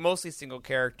mostly single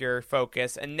character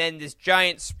focus, and then this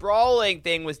giant sprawling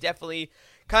thing was definitely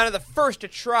kind of the first to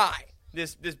try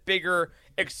this bigger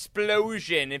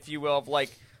explosion, if you will,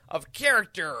 of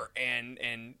character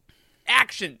and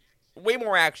action, way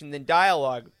more action than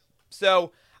dialogue.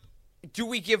 So do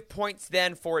we give points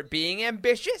then for it being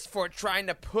ambitious, for it trying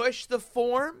to push the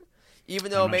form,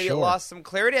 even though maybe it lost some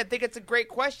clarity? I think it's a great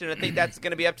question. I think that's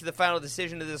going to be up to the final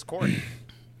decision of this court.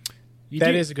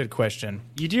 That is a good question.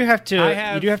 You do have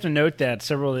to note that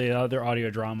several of the other audio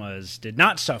dramas did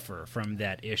not suffer from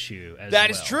that issue as well. That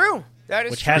is true.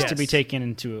 Which has to be taken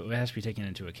into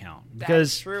account. Because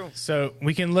that's true. So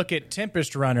we can look at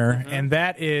Tempest Runner, and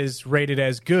that is rated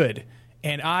as good.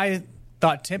 And I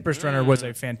thought Tempest Runner was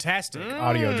a fantastic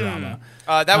audio drama.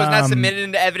 That was not submitted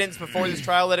into evidence before this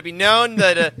trial. Let it be known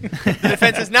that the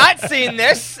defense has not seen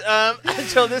this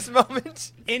until this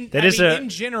moment. In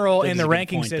general, in the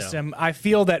ranking system, I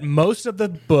feel that most of the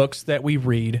books that we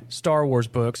read, Star Wars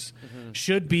books,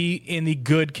 should be in the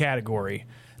good category.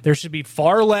 There should be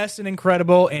far less in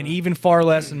incredible and even far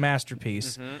less in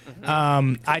masterpiece.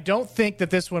 I don't think that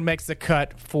this one makes the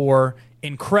cut for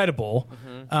incredible.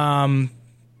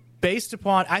 Based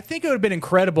upon, I think it would have been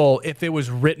incredible if it was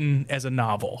written as a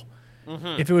novel.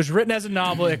 If it was written as a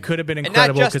novel, it could have been And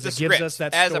incredible not just because the it gives script, us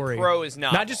that as story. a prose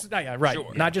novel. Not just right.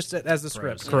 Sure. Not just as the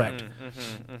script. Correct.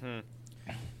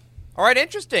 All right,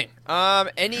 interesting.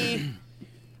 Any,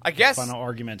 I guess, Final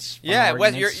arguments. yeah,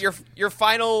 Wes, your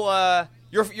final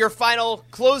your final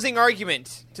closing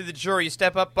argument to the jury. You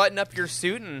step up, button up your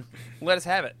suit, and let us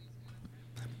have it.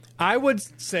 I would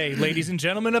say, ladies and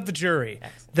gentlemen of the jury,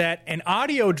 that an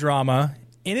audio drama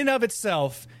in and of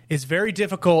itself is very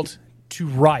difficult to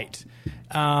write,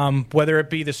 whether it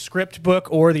be the script book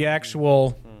or the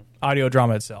actual audio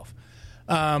drama itself.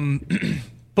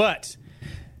 But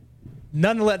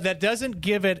nonetheless, that doesn't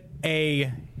give it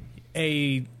a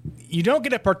you don't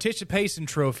get a participation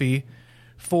trophy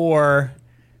for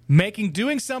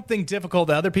doing something difficult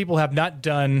that other people have not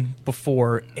done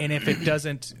before, and if it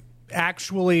doesn't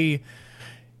actually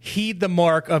heed the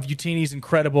mark of Youtini's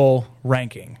incredible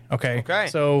ranking. Okay.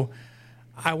 So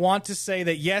I want to say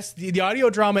that yes, the audio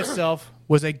drama itself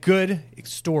was a good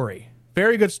story.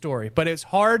 Very good story, but it's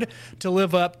hard to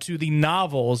live up to the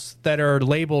novels that are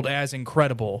labeled as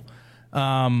incredible.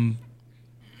 When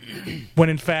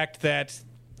in fact that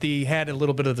had a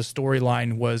little bit of the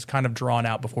storyline was kind of drawn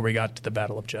out before we got to the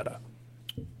Battle of Jeddah.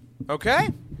 Okay.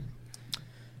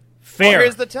 Fair. Well,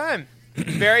 here's the time.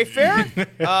 Very fair.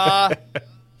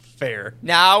 Fair.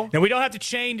 Now we don't have to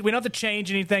change. We don't have to change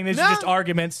anything. These No. are just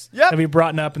arguments Yep. that we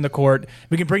brought up in the court.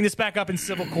 We can bring this back up in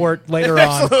civil court later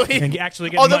on and actually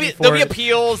get money for there'll be it.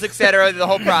 appeals, etc. The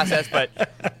whole process, but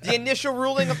the initial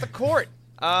ruling of the court.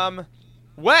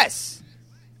 Wes,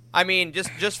 I mean,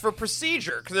 just for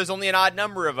procedure, because there's only an odd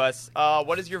number of us.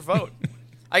 What is your vote?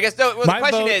 I guess the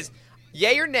question is,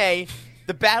 yay or nay?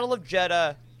 The Battle of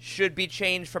Jeddah should be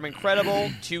changed from incredible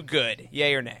to good.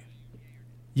 Yay or nay?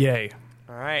 Yay.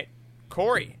 All right,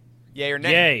 Corey, yay or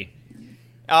nay? Yay.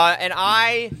 And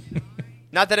I,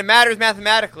 not that it matters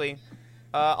mathematically,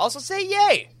 also say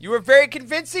yay. You were very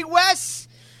convincing, Wes.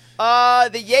 The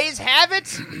yays have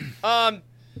it.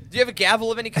 Do you have a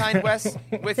gavel of any kind, Wes,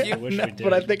 with you? Wish we did.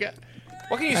 But I think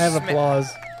What can you I have sma- applause.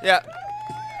 Yeah.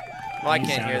 Well, I Any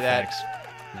can't sound hear that. effects?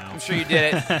 No. I'm sure you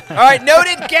did it. All right,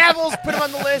 noted. Gavels, put them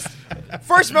on the list.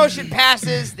 First motion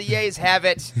passes. The yays have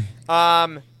it. All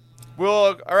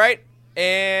right.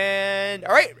 And,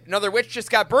 all right, another witch just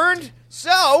got burned.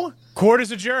 So, Court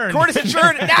is adjourned. court is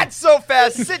adjourned. Not so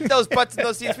fast. Sit those butts in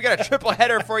those seats. We got a triple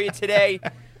header for you today.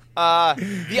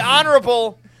 The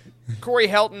Honorable Corey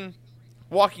Helton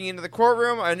walking into the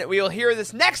courtroom, and we will hear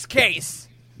this next case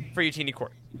for Youtini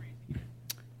Court.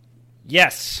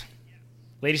 Yes.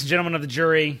 Ladies and gentlemen of the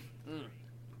jury,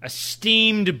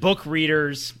 esteemed book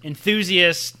readers,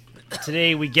 enthusiasts,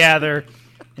 today we gather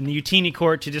in the Youtini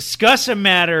Court to discuss a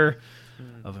matter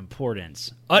of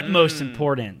importance. Utmost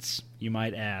importance, you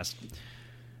might ask.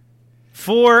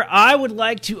 For I would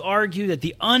like to argue that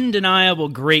the undeniable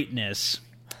greatness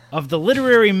of the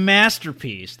literary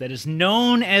masterpiece that is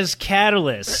known as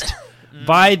Catalyst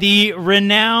by the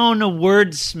renowned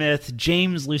wordsmith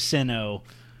James Luceno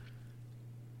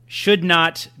should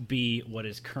not be what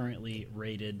is currently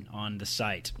rated on the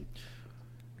site.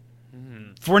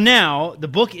 For now, the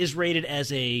book is rated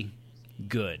as a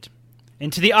good.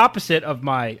 And to the opposite of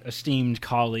my esteemed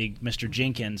colleague, Mr.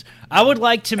 Jenkins, I would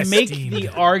like to make the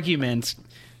argument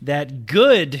that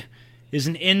good is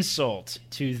an insult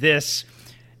to this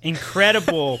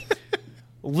incredible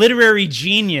literary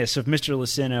genius of Mr.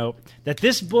 Luceno, that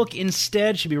this book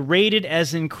instead should be rated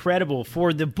as incredible,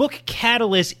 for the book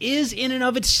Catalyst is in and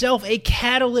of itself a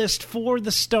catalyst for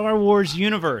the Star Wars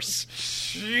universe.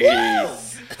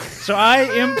 So I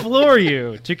implore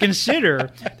you to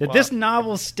consider that this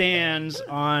novel stands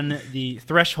on the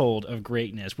threshold of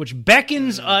greatness, which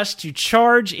beckons us to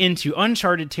charge into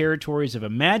uncharted territories of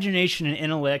imagination and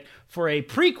intellect for a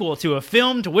prequel to a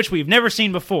film to which we've never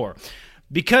seen before.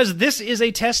 Because this is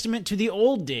a testament to the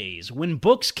old days when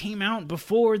books came out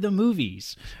before the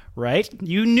movies, right?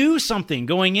 You knew something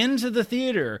going into the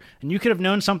theater, and you could have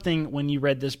known something when you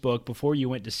read this book before you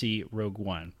went to see Rogue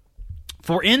One.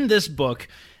 For in this book,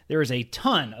 there is a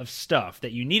ton of stuff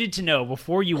that you needed to know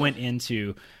before you went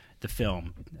into the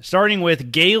film. Starting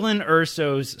with Galen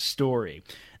Erso's story.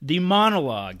 The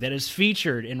monologue that is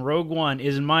featured in Rogue One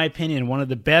is, in my opinion, one of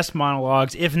the best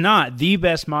monologues, if not the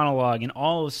best monologue in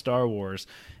all of Star Wars,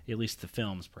 at least the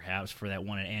films, perhaps, for that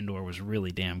one in Andor was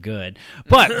really damn good.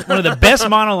 But one of the best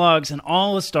monologues in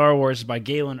all of Star Wars is by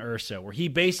Galen Erso, where he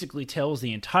basically tells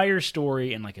the entire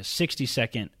story in like a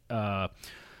 60-second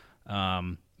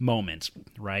moment,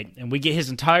 right? And we get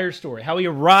his entire story, how he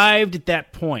arrived at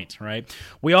that point, right?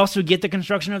 We also get the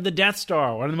construction of the Death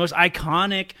Star, one of the most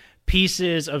iconic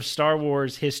pieces of Star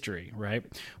Wars history, right?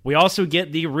 We also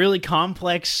get the really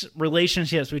complex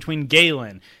relationships between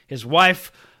Galen, his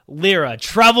wife, Lyra,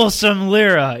 troublesome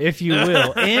Lyra, if you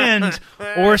will, and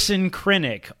Orson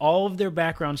Krennic. All of their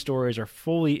background stories are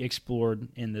fully explored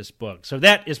in this book. So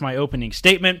that is my opening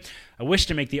statement. I wish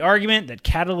to make the argument that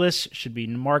Catalyst should be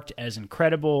marked as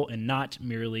incredible and not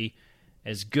merely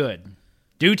as good.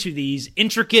 Due to these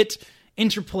intricate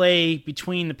interplay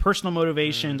between the personal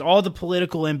motivations, all the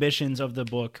political ambitions of the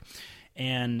book,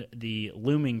 and the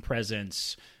looming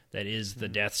presence that is the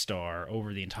Death Star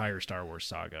over the entire Star Wars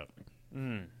saga.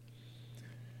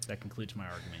 That concludes my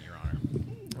argument, Your Honor.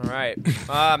 All right.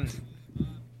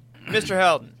 Mr.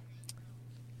 Helton.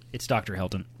 It's Dr.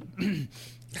 Helton.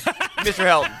 Mr.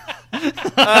 Helton.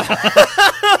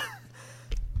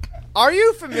 Are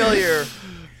you familiar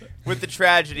with the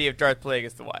tragedy of Darth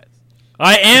Plagueis the Wise?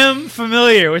 I am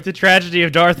familiar with the tragedy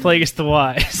of Darth Plagueis the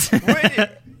Wise.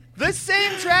 This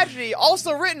same tragedy,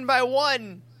 also written by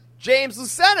one James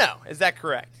Luceno. Is that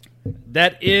correct?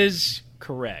 That is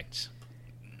correct.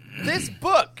 This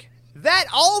book, that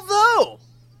although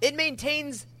it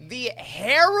maintains the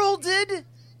heralded,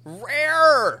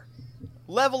 rare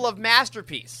level of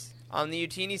masterpiece on the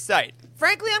Youtini site,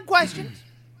 frankly unquestioned,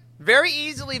 very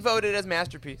easily voted as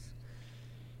masterpiece,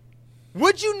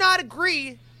 would you not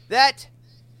agree that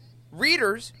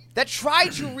readers that try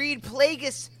to read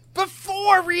Plagueis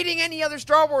before reading any other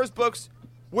Star Wars books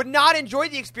would not enjoy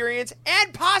the experience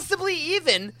and possibly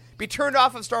even be turned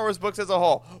off of Star Wars books as a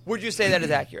whole? Would you say that is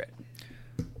accurate?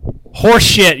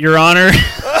 Horseshit, Your Honor.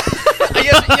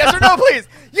 Yes or no, please.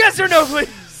 Yes or no,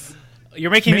 please.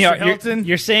 You're making me.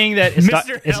 You're saying that it's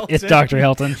it's Dr.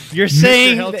 Helton. You're Mr.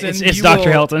 saying Helton, it's Dr.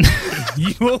 Helton.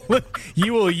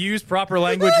 You will use proper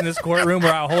language in this courtroom, or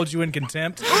I'll hold you in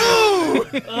contempt.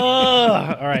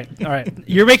 All right.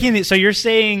 You're making the. So you're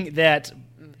saying that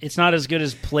it's not as good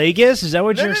as Plagueis? Is that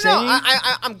what you're saying? No.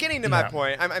 I'm getting to my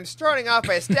point. I'm starting off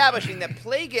by establishing that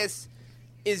Plagueis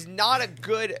is not a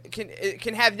good.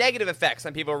 Can have negative effects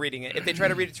on people reading it if they try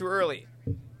to read it too early.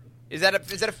 Is that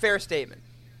a fair statement?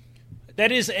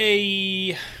 That is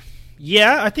a.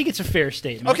 Yeah, I think it's a fair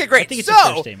statement. Okay, great. I think it's a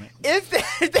fair statement. If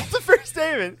that's a fair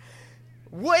statement,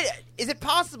 is it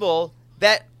possible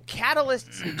that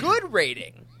Catalyst's good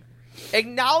rating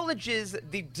acknowledges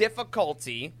the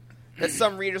difficulty that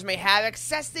some readers may have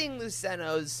accessing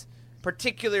Luceno's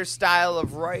particular style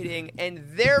of writing, and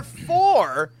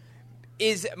therefore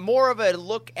is more of a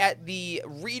look at the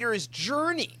reader's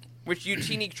journey, which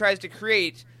Youtini tries to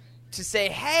create, to say,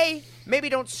 hey, maybe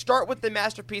don't start with the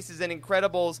masterpieces and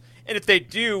Incredibles, and if they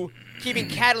do, keeping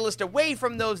Catalyst away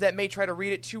from those that may try to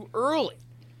read it too early.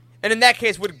 And in that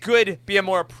case, would good be a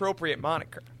more appropriate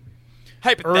moniker?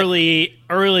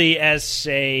 Early as,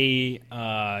 say,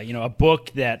 a book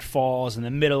that falls in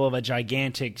the middle of a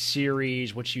gigantic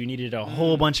series, which you needed a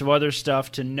whole bunch of other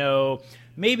stuff to know.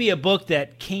 Maybe a book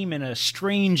that came in a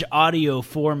strange audio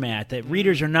format that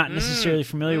readers are not necessarily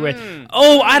familiar with.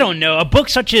 Oh, I don't know. A book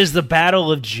such as The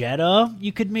Battle of Jeddah,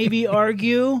 you could maybe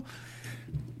argue.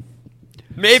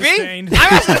 Maybe?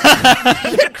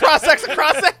 Cross-X.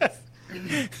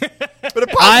 But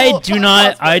I do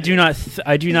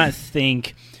not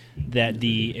think that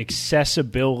the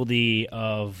accessibility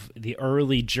of the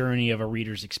early journey of a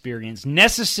reader's experience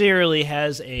necessarily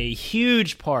has a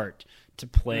huge part to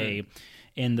play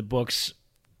in the book's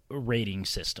rating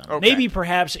system. Okay. Maybe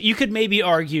perhaps you could maybe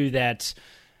argue that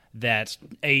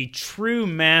a true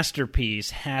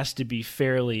masterpiece has to be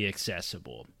fairly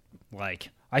accessible. Like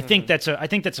I think that's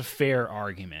a fair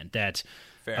argument that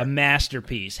a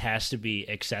masterpiece has to be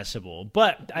accessible.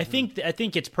 But I think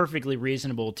it's perfectly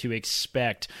reasonable to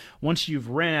expect once you've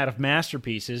ran out of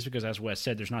masterpieces, because as Wes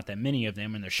said, there's not that many of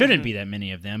them, and there shouldn't be that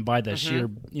many of them by the sheer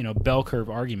bell curve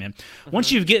argument.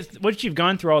 Once you've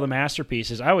gone through all the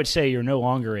masterpieces, I would say you're no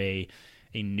longer a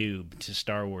noob to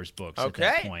Star Wars books at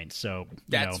that point. So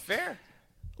that's fair.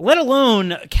 Let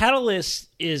alone Catalyst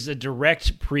is a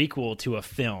direct prequel to a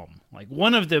film, like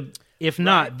one of the, if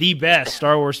not the best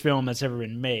Star Wars film that's ever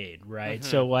been made, right?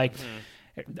 So, I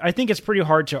think it's pretty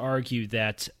hard to argue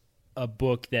that a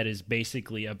book that is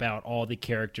basically about all the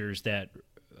characters that,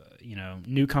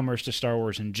 newcomers to Star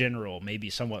Wars in general may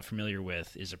be somewhat familiar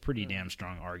with is a pretty damn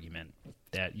strong argument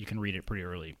that you can read it pretty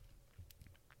early.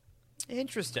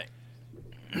 Interesting.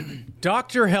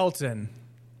 Dr. Helton.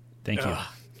 Thank you.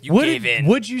 You gave in.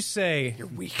 Would you say... You're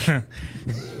weak.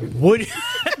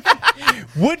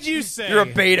 Would you say... You're a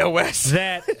beta, Wes.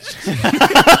 That...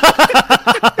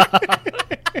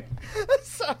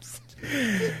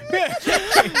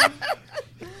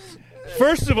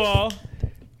 First of all,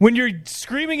 When you're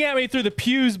screaming at me through the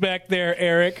pews back there,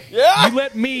 Eric, Yeah. you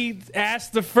let me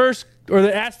ask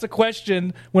ask the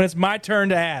question when it's my turn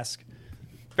to ask.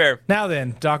 Fair. Now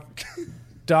then, Dr.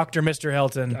 Mr.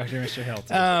 Helton. Dr. Mr.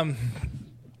 Helton.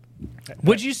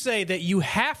 Would you say that you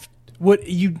have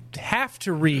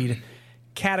to read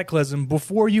Cataclysm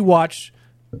before you watch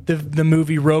the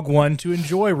movie Rogue One to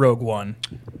enjoy Rogue One?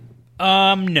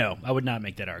 No, I would not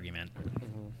make that argument.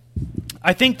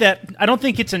 I don't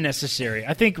think it's a necessary.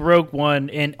 I think Rogue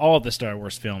One and all of the Star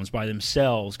Wars films by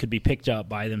themselves could be picked up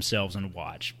by themselves and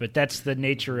watched. But that's the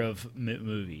nature of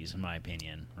movies, in my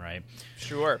opinion, right?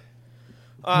 Sure.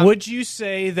 Would you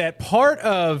say that part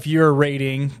of your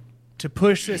rating to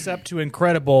push this up to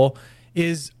incredible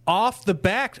is off the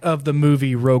back of the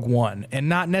movie Rogue One and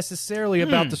not necessarily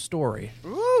about the story?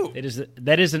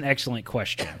 That is an excellent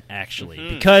question, actually,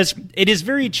 because it is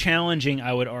very challenging,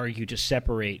 I would argue, to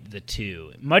separate the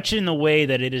two, much in the way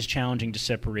that it is challenging to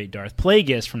separate Darth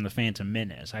Plagueis from the Phantom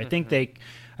Menace. I think they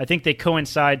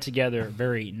coincide together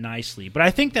very nicely, but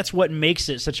I think that's what makes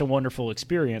it such a wonderful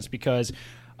experience, because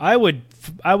I would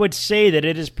say that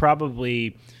it is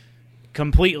probably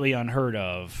completely unheard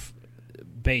of.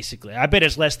 Basically, I bet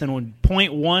it's less than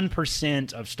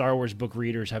 0.1% of Star Wars book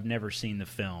readers have never seen the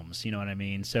films. You know what I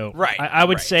mean? So, right, I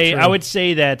would say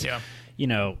that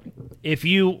if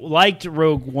you liked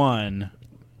Rogue One,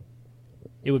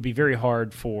 it would be very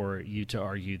hard for you to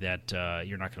argue that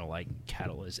you're not going to like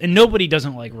Catalyst. And nobody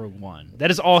doesn't like Rogue One.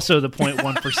 That is also the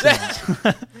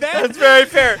 0.1%. That's very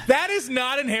fair. That is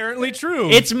not inherently true.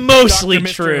 It's mostly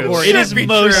true. It It is should be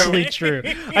mostly true.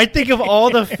 I think of all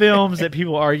the films that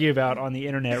people argue about on the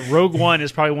internet, Rogue One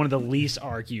is probably one of the least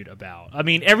argued about. I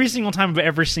mean, every single time I've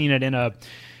ever seen it in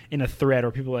a thread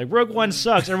where people are like, Rogue One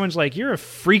sucks, everyone's like, you're a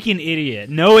freaking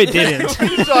idiot. No, it didn't. What are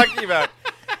you talking about?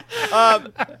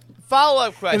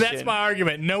 Follow-up question. And that's my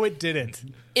argument. No, it didn't.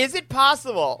 Is it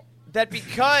possible that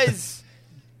because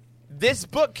this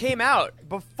book came out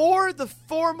before the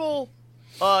formal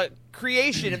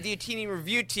creation of the Youtini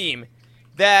review team,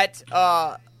 that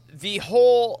the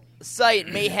whole site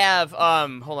may have,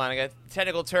 hold on, I got a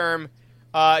technical term,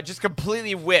 just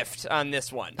completely whiffed on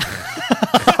this one? Is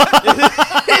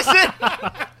it?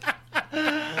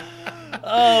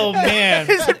 Oh, man.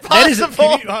 Is it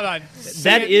possible? Hold on.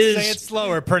 Say it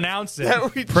slower. Pronounce it.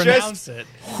 That we Pronounce just it.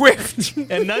 whiffed.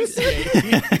 Enunciate.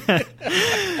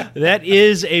 That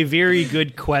is a very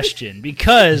good question,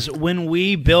 because when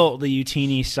we built the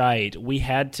Youtini site, we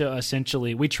had to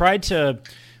essentially, we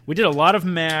did a lot of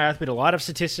math, we did a lot of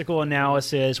statistical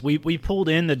analysis. We pulled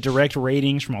in the direct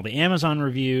ratings from all the Amazon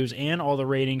reviews and all the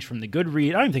ratings from the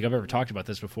Goodreads. I don't think I've ever talked about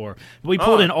this before. But we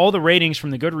pulled in all the ratings from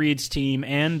the Goodreads team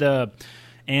and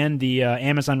the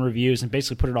Amazon reviews, and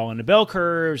basically put it all into bell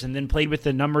curves, and then played with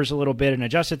the numbers a little bit and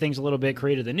adjusted things a little bit,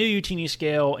 created the new Youtini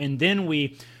scale, and then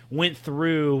we went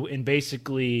through and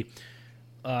basically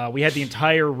we had the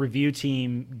entire review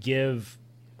team give,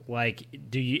 like,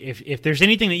 if there's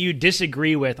anything that you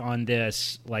disagree with on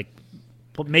this, like,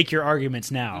 make your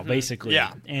arguments now, basically.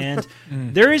 Yeah. And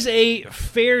there is a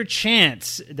fair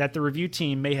chance that the review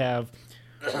team may have,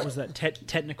 what was that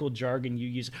technical jargon you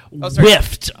use?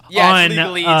 Whiffed on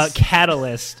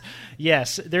Catalyst.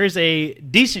 Yes, there's a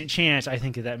decent chance, I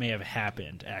think, that may have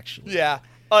happened, actually. Yeah.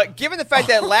 Given the fact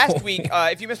that last week,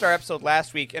 if you missed our episode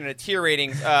last week in a tier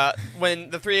ratings, when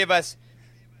the three of us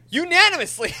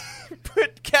unanimously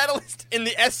put Catalyst in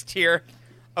the S tier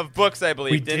of books, I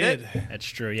believe, didn't it? That's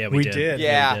true. Yeah, we did.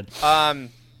 Yeah.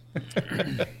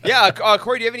 Yeah.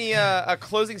 Corey, do you have any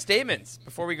closing statements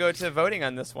before we go to voting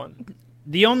on this one?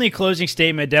 The only closing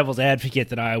statement, devil's advocate,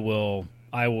 that I will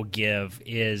give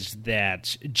is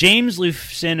that James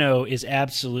Luceno is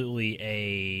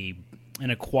absolutely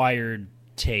an acquired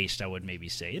taste. I would maybe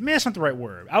say. I mean, that's not the right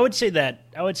word. I would say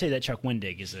that Chuck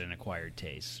Wendig is an acquired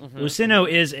taste. Luceno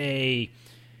is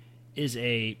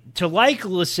to like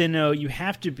Luceno, you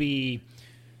have to be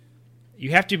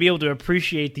able to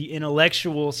appreciate the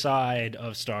intellectual side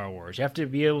of Star Wars. You have to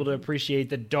be able to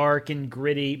appreciate the dark and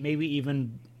gritty, maybe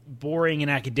even boring and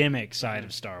academic side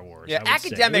of Star Wars. Yeah,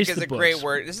 academic is a great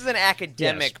word. This is an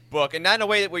academic book, and not in a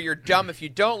way where you're dumb if you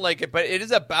don't like it, but it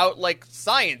is about, like,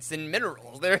 science and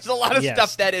minerals. There's a lot of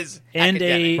stuff that is and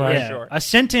academic. A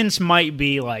sentence might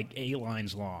be like 8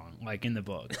 lines long, like in the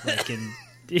book, like in.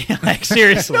 Yeah, like,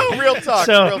 seriously. No, real talk.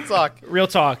 Real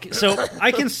talk. So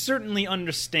I can certainly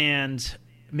understand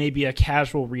maybe a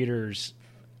casual reader's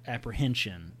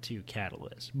apprehension to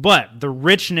Catalyst, but the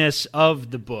richness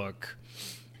of the book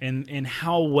and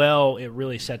how well it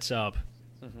really sets up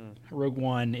Rogue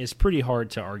One is pretty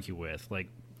hard to argue with. Like,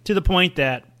 to the point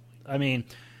that, I mean,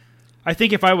 I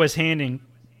think if I was handing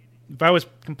if I was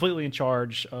completely in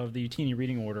charge of the Youtini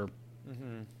reading order,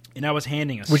 and I was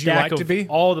handing a Would you stack like to of be?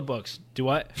 all the books, do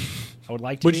what? I would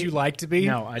like to. Would be. you like to be?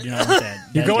 No, I do not want that.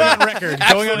 You're going on record.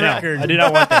 Going on No, record. I do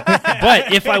not want that.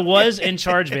 But if I was in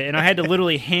charge of it and I had to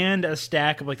literally hand a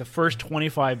stack of like the first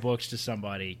 25 books to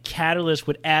somebody, Catalyst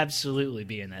would absolutely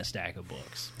be in that stack of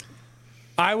books.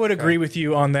 I would agree with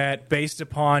you on that based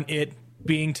upon it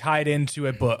being tied into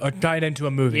a book or tied into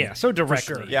a movie. Yeah, so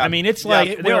directly. For sure. Yeah. I mean, it's Yeah, like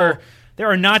it there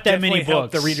are not that many Definitely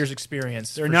help books. the reader's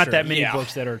experience. There are for not sure. that many Yeah.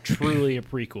 books that are truly a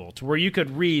prequel to where you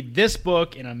could read this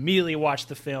book and immediately watch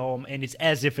the film, and it's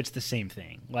as if it's the same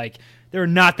thing. Like, there are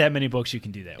not that many books you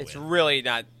can do that It's with. really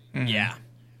not. Yeah.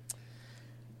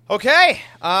 Okay.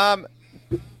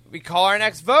 We call our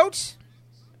next vote.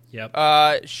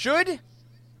 Yep. Should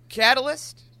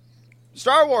Catalyst,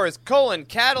 Star Wars,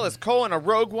 Catalyst, a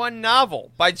Rogue One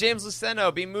novel by James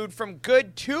Luceno be moved from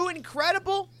good to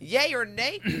incredible? Yay or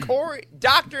nay?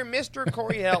 Dr. Mr.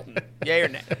 Corey Helton. Yay or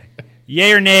nay?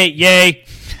 Yay or nay? Yay.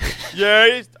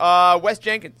 Yay. Wes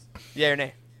Jenkins. Yay or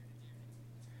nay?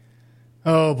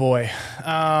 Oh boy.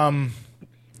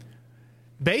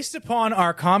 Based upon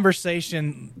our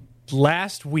conversation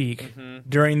last week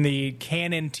during the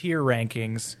canon tier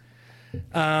rankings,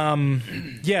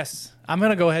 yes, I'm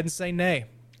going to go ahead and say nay.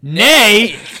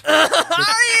 Nay? Are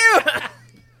you?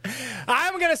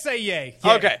 I'm going to say yay.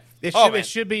 Yay. Okay. It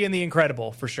should be in the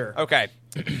incredible for sure. Okay.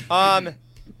 And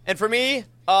for me,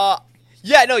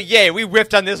 yay. We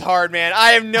riffed on this hard, man.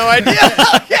 I have no idea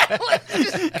how Catalyst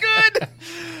is good.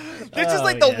 This is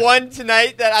like the one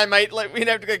tonight that I might we'd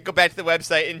have to go back to the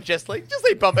website and just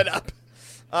bump it up.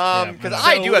 Because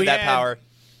I do have that power.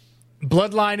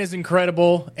 Bloodline is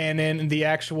incredible, and in the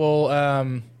actual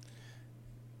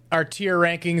our tier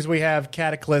rankings, we have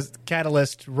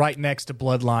Catalyst right next to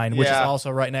Bloodline, which is Yeah. also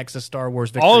right next to Star Wars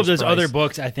Victory's All of those Price. other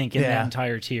books, I think, in Yeah. that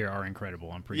entire tier are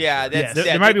incredible. I'm pretty Yeah, sure. that's,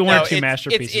 There might be one or two it's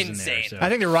masterpieces in insane. there. So. I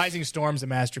think the Rising Storm's a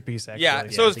masterpiece, actually. Yeah, so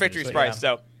is I think it Victory's is. Price.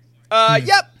 So,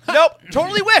 yep, nope,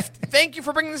 totally whiffed. Thank you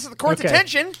for bringing this to the court's Okay.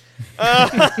 attention.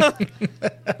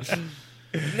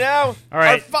 Now, All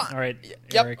right. our All right.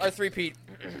 Yep, Eric. our three-peat.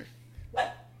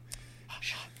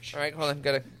 All right, hold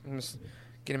on. I'm just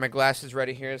getting my glasses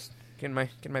ready here. Just getting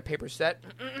my paper set.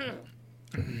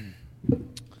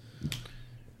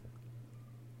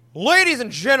 Ladies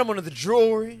and gentlemen of the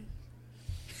jury,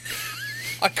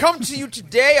 I come to you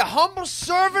today, a humble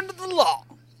servant of the law.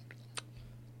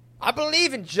 I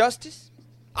believe in justice.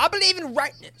 I believe in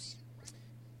rightness.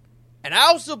 And I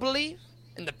also believe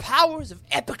in the powers of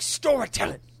epic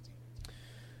storytelling.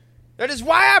 That is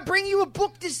why I bring you a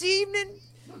book this evening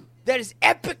that is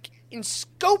epic in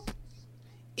scope,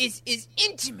 is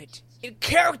intimate in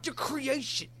character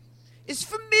creation, is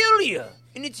familiar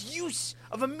in its use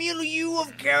of a milieu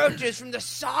of characters from the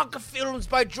saga films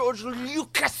by George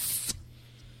Lucas.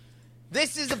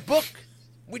 This is a book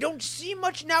we don't see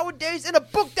much nowadays, and a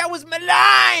book that was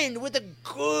maligned with a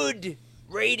good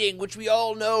rating, which we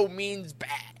all know means bad.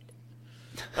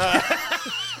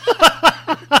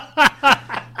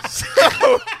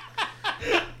 So,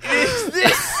 it is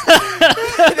this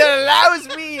that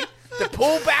allows me to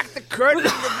pull back the curtain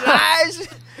of lies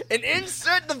and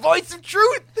insert the voice of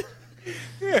truth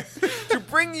to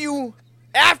bring you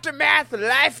Aftermath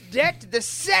Life Debt, the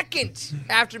second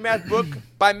Aftermath book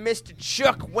by Mr.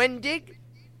 Chuck Wendig.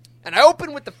 And I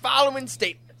open with the following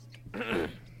statement.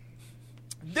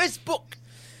 This book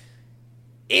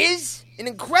is an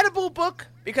incredible book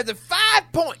because of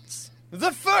 5 points.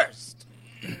 The first,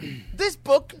 this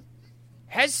book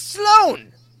has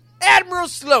Sloane, Admiral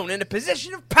Sloane, in a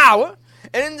position of power,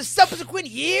 and in the subsequent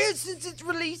years since its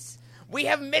release, we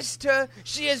have missed her.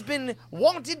 She has been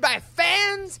wanted by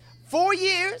fans for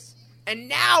years, and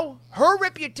now her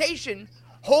reputation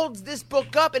holds this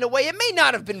book up in a way it may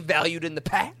not have been valued in the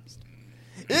past.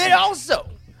 It also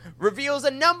reveals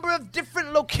a number of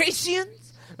different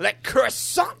locations, like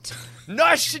Coruscant,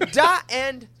 Nar Shaddaa,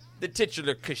 and the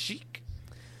titular Kashyyyk.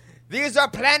 These are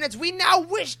planets we now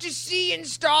wish to see in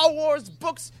Star Wars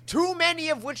books, too many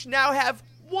of which now have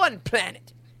 1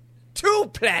 planet.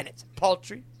 2 planets,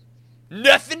 paltry.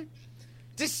 Nothing.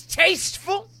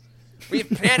 Distasteful. We have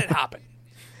planet hopping.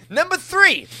 Number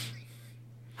 3,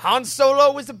 Han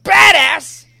Solo is a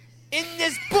badass in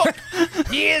this book.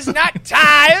 He is not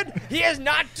tired. He is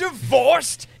not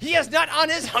divorced. He is not on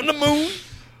his honeymoon.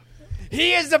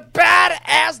 He is a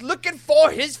badass looking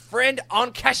for his friend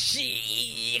on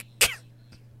Kashyyyk.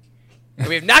 And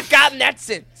we have not gotten that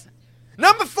since.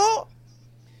 Number 4,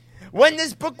 when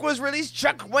this book was released,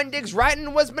 Chuck Wendig's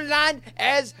writing was maligned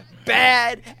as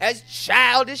bad, as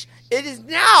childish. It is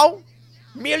now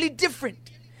merely different.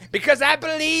 Because I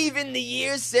believe in the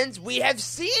years since we have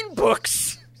seen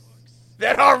books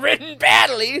that are written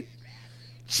badly,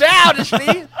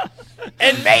 childishly,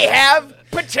 and may have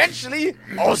potentially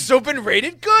also been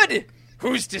rated good.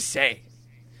 Who's to say?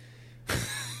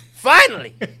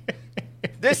 Finally,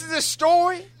 this is a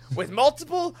story with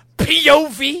multiple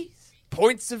POVs,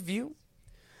 points of view,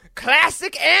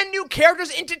 classic and new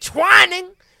characters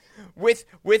intertwining with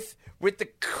the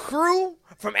crew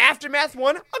from Aftermath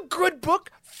 1. A good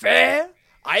book, fair,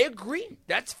 I agree,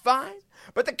 that's fine.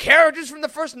 But the characters from the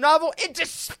first novel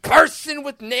interspersing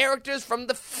with narrators from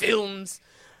the films.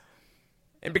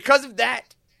 And because of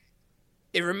that,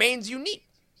 it remains unique.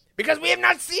 Because we have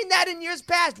not seen that in years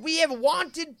past. We have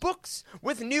wanted books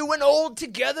with new and old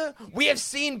together. We have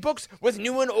seen books with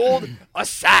new and old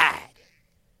aside.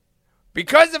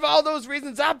 Because of all those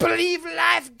reasons, I believe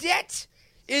Life Debt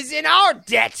is in our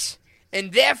debt,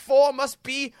 and therefore must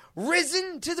be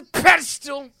risen to the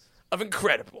pedestal of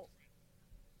incredible.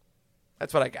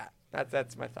 That's what I got.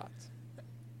 That's my thoughts.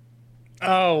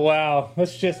 Oh, wow.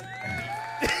 Let's just...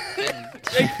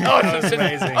 That was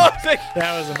amazing. That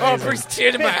was amazing. Oh, it brings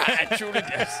tear to my eye. It truly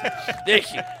does.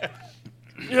 Thank you.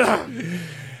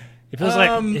 It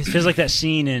feels like that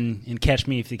scene in Catch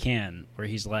Me If You Can, where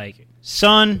he's like,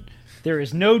 "Son, there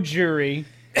is no jury,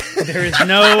 there is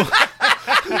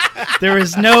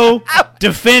no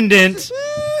defendant.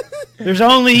 There's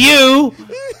only you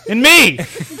and me.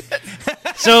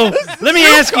 So let me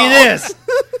ask you this: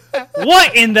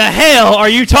 what in the hell are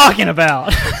you talking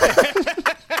about?"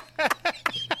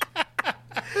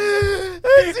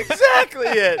 That's exactly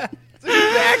it. That's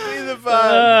exactly the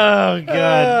vibe. Oh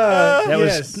God,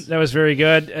 that was very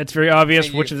good. It's very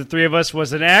obvious which of the three of us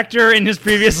was an actor in his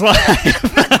previous life.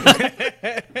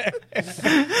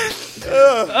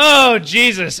 Oh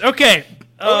Jesus. Okay.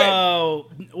 Oh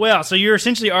well. So you're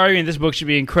essentially arguing this book should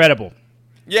be incredible.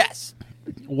 Yes.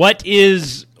 What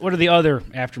are the other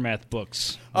Aftermath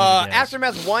books?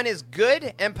 Aftermath 1 is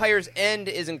good. Empire's End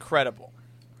is incredible.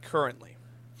 Currently.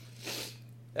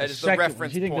 That is the reference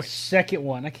point. Do you think point. the second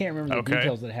one? I can't remember the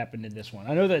details that happened in this one.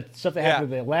 I know that stuff that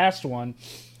happened in the last one.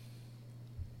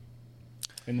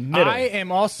 In the middle. I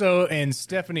am also in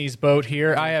Stephanie's boat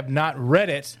here. I have not read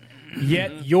it,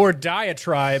 yet your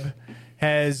diatribe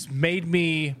has made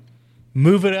me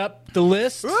move it up the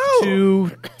list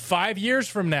to 5 years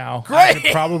from now. Great. I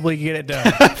could probably get it done.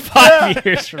 5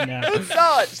 years from now.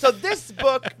 Solid. So this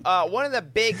book, one of the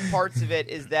big parts of it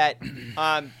is that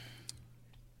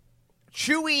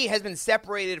Chewie has been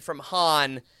separated from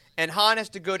Han, and Han has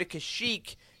to go to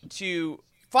Kashyyyk to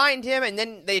find him, and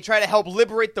then they try to help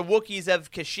liberate the Wookiees of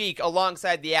Kashyyyk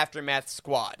alongside the Aftermath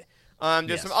squad.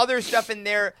 There's some other stuff in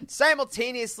there.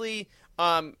 Simultaneously,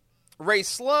 Ray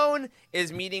Sloan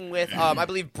is meeting with, I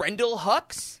believe, Brendel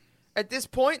Hux at this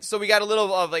point. So we got a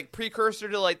little of like precursor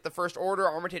to like the First Order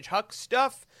Armitage Hux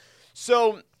stuff.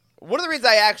 So one of the reasons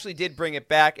I actually did bring it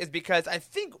back is because I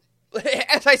think,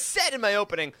 as I said in my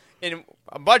opening, in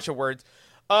a bunch of words,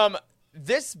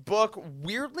 this book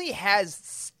weirdly has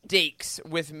stakes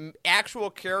with actual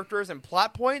characters and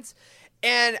plot points.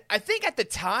 And I think at the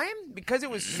time, because it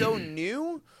was so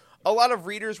new, a lot of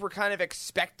readers were kind of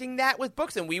expecting that with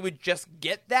books, and we would just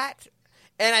get that.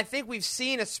 And I think we've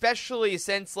seen, especially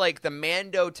since like the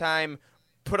Mando time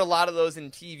put a lot of those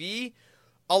in TV,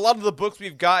 a lot of the books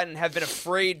we've gotten have been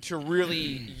afraid to really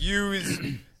use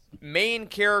main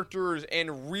characters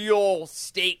and real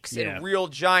stakes and real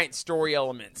giant story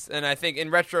elements. And I think in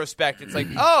retrospect, it's like,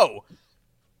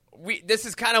 this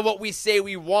is kind of what we say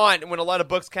we want when a lot of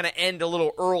books kind of end a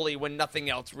little early when nothing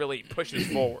else really pushes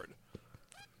forward.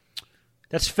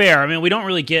 That's fair. I mean, we don't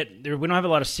have a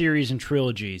lot of series and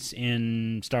trilogies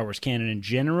in Star Wars canon in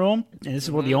general, and this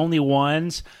is one of the only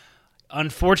ones.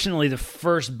 Unfortunately, the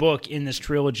first book in this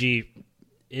trilogy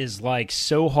is like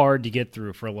so hard to get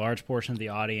through for a large portion of the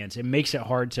audience. It makes it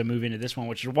hard to move into this one,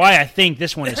 which is why I think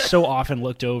this one is so often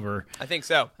looked over. I think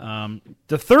so.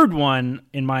 The third one,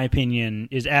 in my opinion,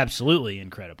 is absolutely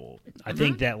incredible. I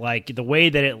think that like the way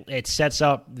that it sets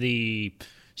up the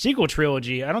sequel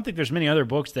trilogy, I don't think there's many other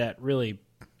books that really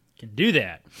can do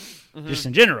that, just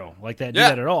in general, like that, do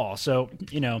that at all. So,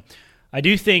 I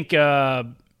do think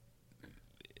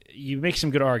you make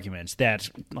some good arguments that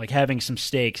like having some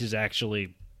stakes is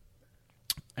actually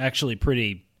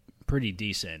pretty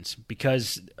decent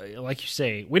because, like you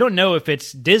say, we don't know if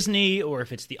it's Disney or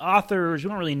if it's the authors. We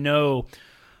don't really know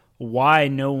why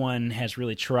no one has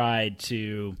really tried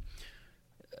to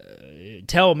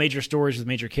tell major stories with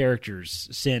major characters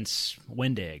since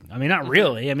Wendig. I mean, not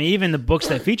really. I mean, even the books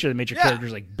that feature the major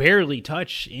characters like barely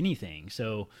touch anything.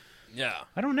 So,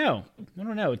 I don't know.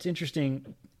 It's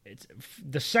interesting. it's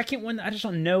the second one. I just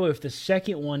don't know if the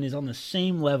second one is on the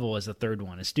same level as the third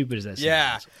one. As stupid as that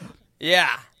sounds.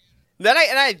 Yeah. Then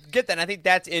I get that. And I think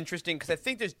that's interesting because I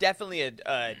think there's definitely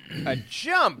a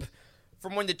jump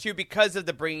from 1 to 2 because of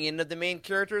the bringing in of the main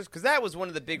characters. Because that was one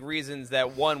of the big reasons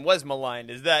that 1 was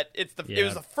maligned. Is that it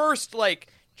was the first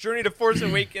Journey to Force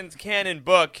Awakens canon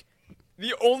book.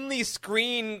 The only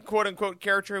screen quote unquote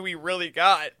character we really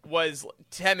got was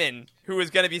Temin, who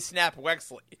was going to be Snap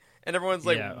Wexley. And everyone's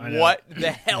like, what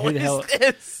the hell is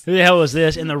this? Who the hell is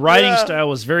this? And the writing style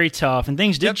was very tough, and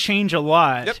things did change a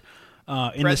lot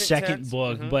in the second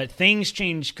book, but things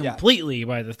changed completely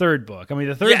by the third book. I mean,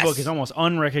 the third book is almost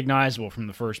unrecognizable from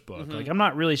the first book. I'm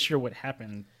not really sure what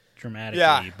happened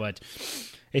dramatically, but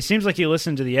it seems like you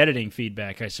listened to the editing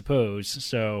feedback, I suppose.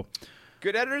 So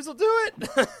good editors will do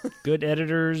it. Good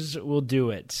editors will do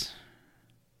it.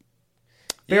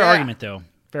 Fair argument, though.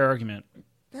 Fair argument.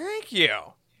 Thank you.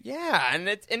 Yeah, and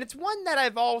it's one that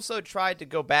I've also tried to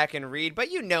go back and read, but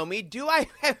you know me. Do I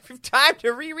have time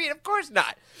to reread? Of course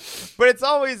not. But it's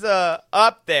always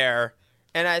up there,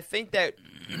 and I think that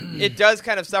it does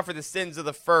kind of suffer the sins of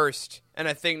the first, and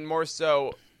I think more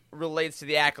so relates to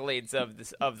the accolades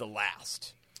of the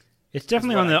last. It's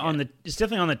definitely on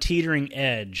the teetering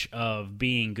edge of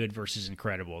being good versus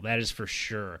incredible. That is for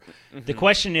sure. The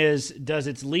question is, does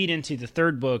its lead into the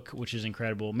third book, which is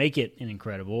incredible, make it an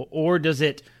incredible, or does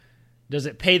it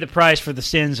pay the price for the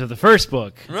sins of the first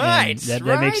book? Right. And that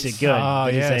makes it good.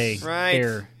 That is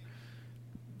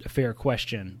a fair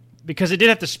question, because it did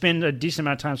have to spend a decent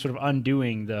amount of time sort of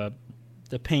undoing the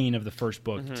pain of the first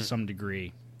book to some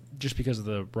degree, just because of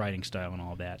the writing style and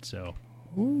all that. So,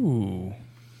 ooh.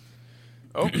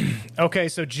 Oh. Okay,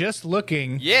 so just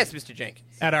looking Mr.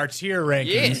 Jenkins, at our tier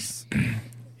rankings,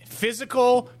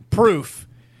 physical proof,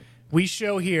 we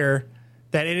show here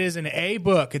that it is an A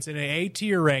book. It's an A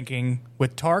tier ranking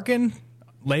with Tarkin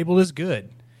labeled as good.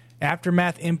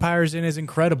 Aftermath Empire's in is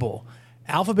incredible.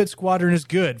 Alphabet Squadron is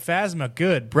good. Phasma,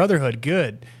 good. Brotherhood,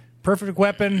 good. Perfect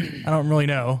Weapon, I don't really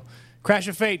know. Crash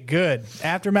of Fate, good.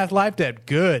 Aftermath Life Debt,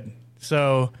 good.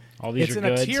 So all these it's are in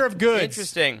goods. A tier of goods.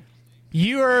 Interesting.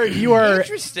 You are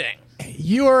interesting.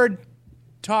 You are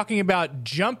talking about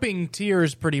jumping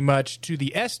tiers pretty much to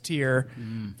the S tier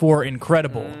for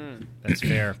incredible. That's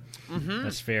fair.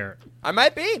 That's fair. I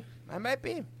might be.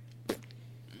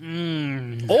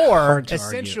 Or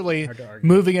essentially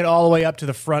moving it all the way up to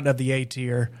the front of the A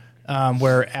tier,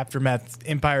 where Aftermath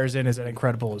Empire's in is an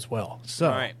incredible as well. So,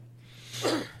 all right.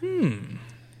 And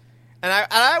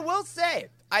I will say,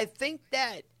 I think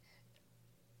that,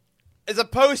 as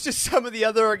opposed to some of the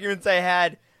other arguments I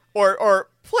had, or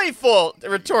playful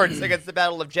retorts against the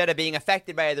Battle of Jeddah being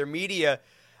affected by other media,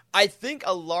 I think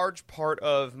a large part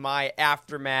of my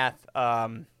Aftermath,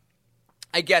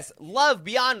 I guess, love,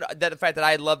 beyond the fact that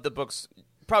I love the books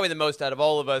probably the most out of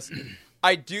all of us,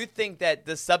 I do think that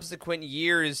the subsequent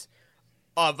years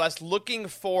of us looking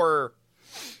for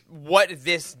what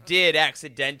this did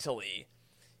accidentally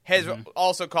has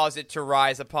also caused it to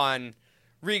rise upon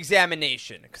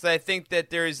re-examination, because I think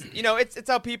that there's, it's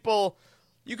how people,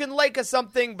 you can like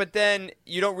something, but then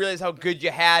you don't realize how good you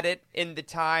had it in the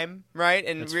time, right?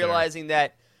 And That's realizing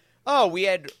that, we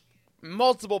had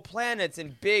multiple planets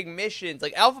and big missions.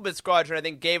 Like Alphabet Squadron, I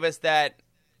think, gave us that,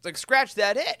 scratch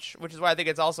that itch, which is why I think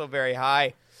it's also very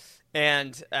high.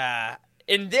 And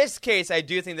in this case, I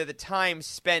do think that the time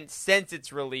spent since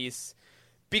its release,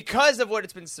 because of what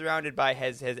it's been surrounded by,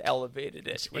 has elevated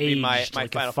it. Would be my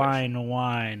like final a fine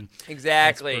wine.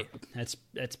 Exactly. That's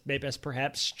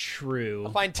perhaps true.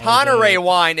 A fine Tonneray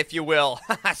wine, if you will.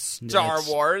 Star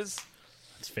Wars.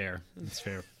 That's fair.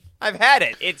 I've had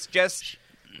it. It's just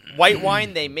white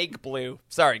wine they make blue.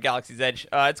 Sorry, Galaxy's Edge.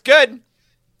 It's good.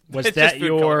 Was It's that just food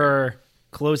your coloring.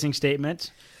 closing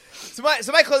statement? So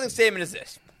my closing statement is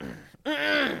this.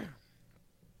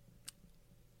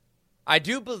 I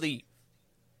do believe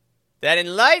that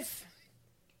in life,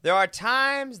 there are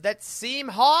times that seem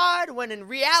hard when in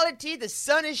reality the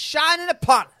sun is shining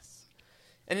upon us.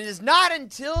 And it is not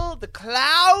until the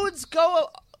clouds go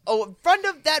in front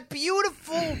of that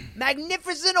beautiful,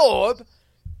 magnificent orb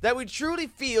that we truly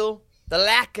feel the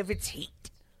lack of its heat.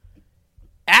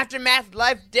 Aftermath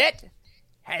Life Debt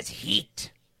has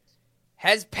heat,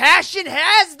 has passion,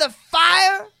 has the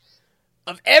fire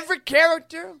of every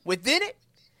character within it,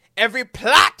 every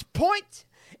plot point,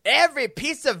 every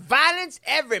piece of violence,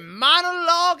 every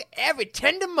monologue, every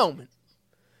tender moment.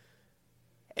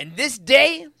 And this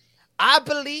day, I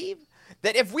believe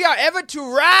that if we are ever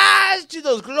to rise to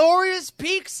those glorious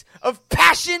peaks of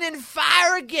passion and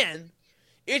fire again,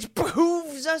 it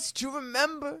behooves us to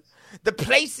remember the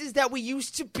places that we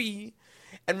used to be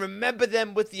and remember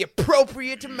them with the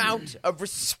appropriate amount of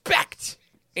respect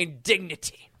and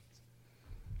dignity.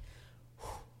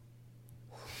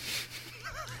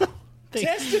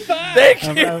 Testify. Thank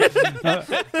you.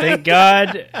 Thank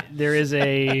God there is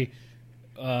a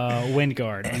wind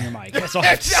guard on your mic. That's all I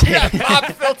have to say. Pop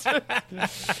filter.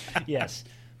 Yes,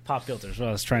 pop filters. What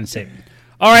I was trying to say.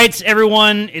 All right,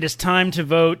 everyone, it is time to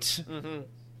vote.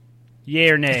 Yay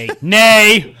or nay?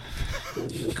 Nay.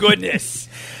 Goodness.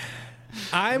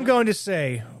 I'm going to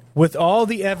say, with all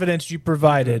the evidence you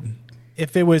provided,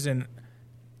 if it was in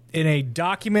a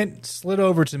document slid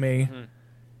over to me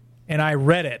and I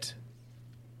read it,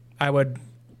 I would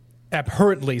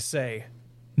abhorrently say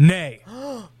nay.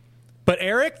 But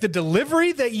Eric, the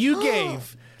delivery that you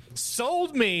gave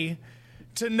sold me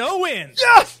to no end.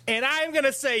 Yes! And I'm going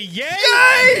to say yay.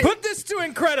 Yay! Put this to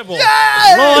incredible.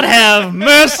 Yay! Lord have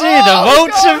mercy, the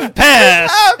votes have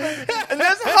passed. And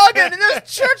there's hugging, and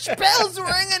there's church bells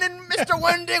ringing, and Mr.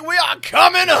 Wendig, we are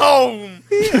coming home.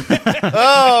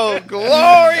 Oh,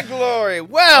 glory, glory.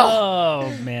 Well,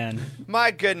 Oh, man.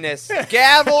 my goodness.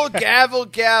 Gavel, gavel,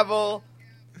 gavel.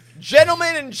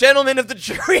 Gentlemen and gentlemen of the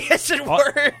jury, as it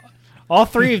were. All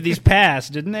three of these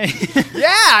passed, didn't they? Yeah,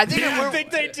 I think, I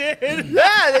think they did.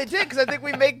 Yeah, they did, because I think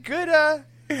we make good,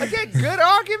 good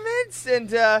arguments. And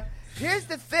here's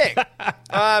the thing.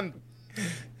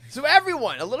 So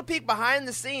everyone, a little peek behind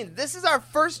the scenes. This is our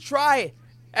first try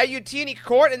at Youtini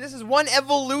Court, and this is one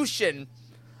evolution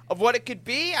of what it could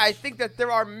be. I think that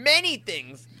there are many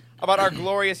things about our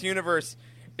glorious universe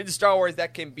in Star Wars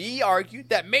that can be argued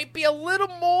that may be a little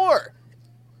more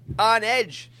on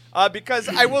edge. Because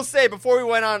I will say, before we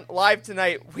went on live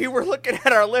tonight, we were looking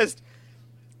at our list.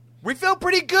 We feel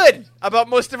pretty good about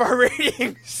most of our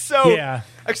ratings. So, Yeah.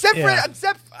 except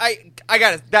I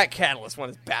got it. That Catalyst one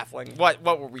is baffling. What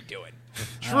were we doing?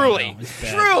 Truly, It's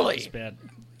bad. truly. It's bad.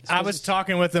 I was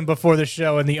talking with him before the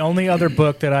show, and the only other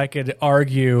book that I could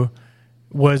argue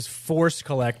was Force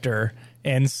Collector,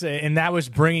 and that was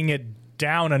bringing it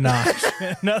down a notch.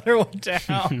 Another one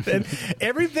down. And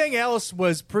everything else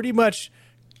was pretty much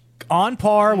on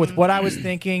par with what I was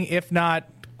thinking, if not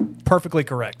perfectly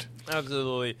correct.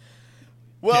 Absolutely.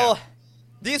 Well,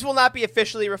 these will not be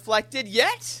officially reflected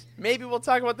yet. Maybe we'll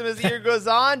talk about them as the year goes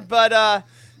on. But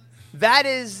that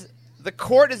is, the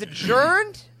court is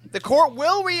adjourned. The court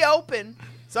will reopen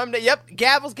someday. Yep,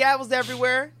 gavels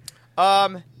everywhere.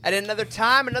 At another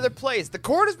time, another place. The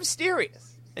court is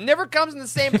mysterious. It never comes in the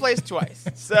same place twice.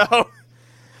 So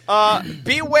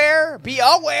beware, be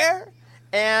aware,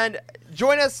 and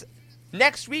join us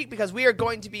next week, because we are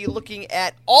going to be looking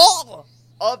at all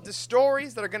of the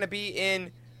stories that are going to be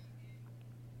in,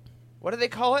 what do they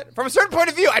call it? From a certain point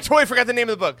of view. I totally forgot the name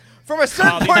of the book. From a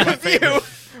certain point of view,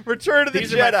 Return of the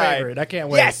These Jedi. are my favorite. I can't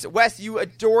wait. Yes, Wes, you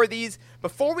adore these.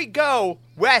 Before we go,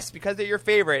 Wes, because they're your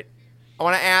favorite, I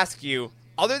want to ask you,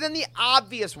 other than the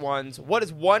obvious ones, what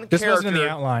is one This character... wasn't in the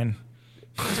outline.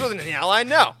 This wasn't in the outline?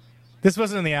 No. This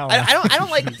wasn't in the outline. I don't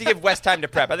like to give Wes time to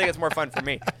prep. I think it's more fun for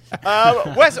me.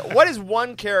 Wes, what is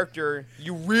one character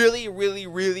you really, really,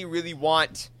 really, really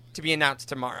want to be announced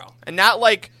tomorrow? And not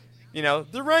like,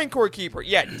 the Rancor Keeper.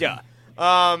 Yeah, duh.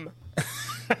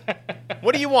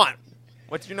 What do you want?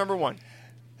 What's your number one?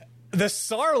 The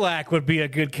Sarlacc would be a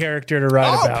good character to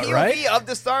write about, POV right? of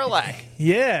the Sarlacc.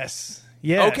 Yes.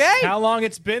 Yes. Okay. How long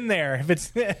it's been there? If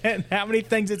it's how many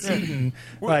things it's eaten?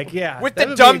 Like, yeah, With that the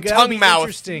would dumb be that would be tongue mouth.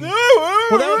 Interesting.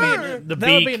 Well, that would be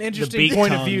beak- an the interesting beak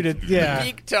point tongue. of view. To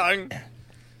Beak tongue.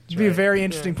 it'd be a very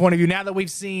interesting point of view. Now that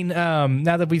we've seen,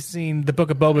 the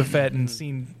Book of Boba Fett and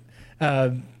seen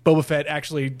Boba Fett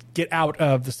actually get out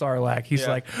of the Sarlacc, he's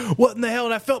like, "What in the hell?"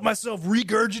 And I felt myself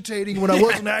regurgitating when I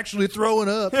wasn't actually throwing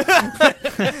up.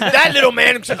 That little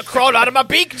man crawled out of my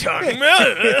beak tongue.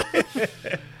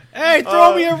 Hey,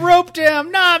 throw me a rope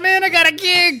down. Nah, man, I got a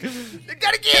gig. I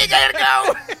got a gig. I gotta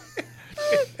go.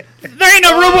 There ain't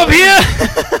no room up here.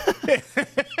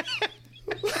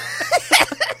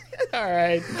 All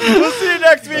right. We'll see you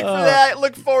next week for that.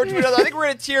 Look forward to another. I think we're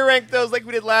going to tier rank those like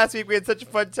we did last week. We had such a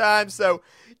fun time. So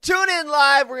tune in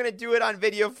live. We're going to do it on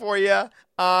video for you.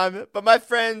 But my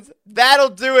friends, that'll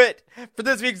do it for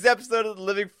this week's episode of The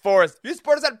Living Force. If you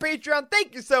support us on Patreon,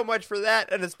 thank you so much for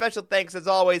that. And a special thanks, as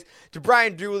always, to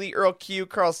Brian Dooley, Earl Q,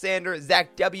 Carl Sander,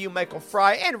 Zach W, Michael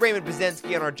Fry, and Raymond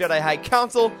Brzezinski on our Jedi High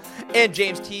Council, and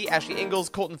James T, Ashley Ingalls,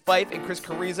 Colton Fife, and Chris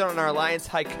Carrizo on our Alliance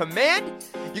High Command.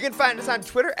 You can find us on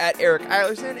Twitter at Eric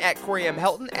Eilerson, at Corey M.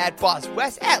 Helton, at Boss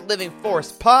West, at Living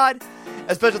Force Pod.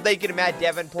 A special thank you to Matt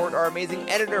Davenport, our amazing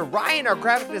editor, Ryan, our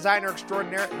graphic designer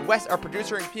extraordinaire, and Wes, our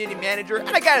producer and community manager, and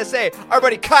I gotta say, our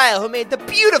buddy Kyle, who made the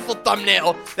beautiful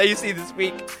thumbnail that you see this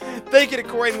week. Thank you to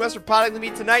Corey and Wes for potting with me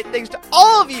tonight. Thanks to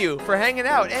all of you for hanging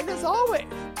out, and as always,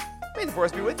 may the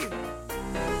force be with you.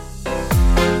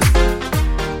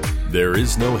 There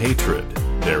is no hatred,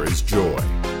 there is joy.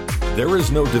 There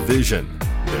is no division,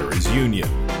 there is union.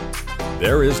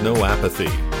 There is no apathy,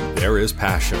 there is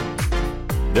passion.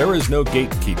 There is no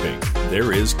gatekeeping,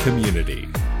 there is community.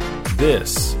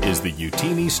 This is the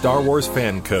Youtini Star Wars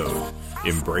Fan Code.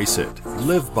 Embrace it,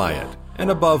 live by it,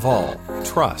 and above all,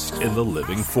 trust in the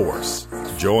living force.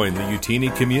 Join the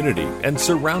Youtini community and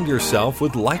surround yourself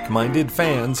with like-minded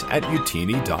fans at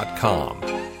youtini.com.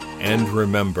 And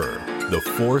remember, the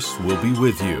force will be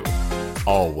with you,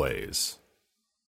 always.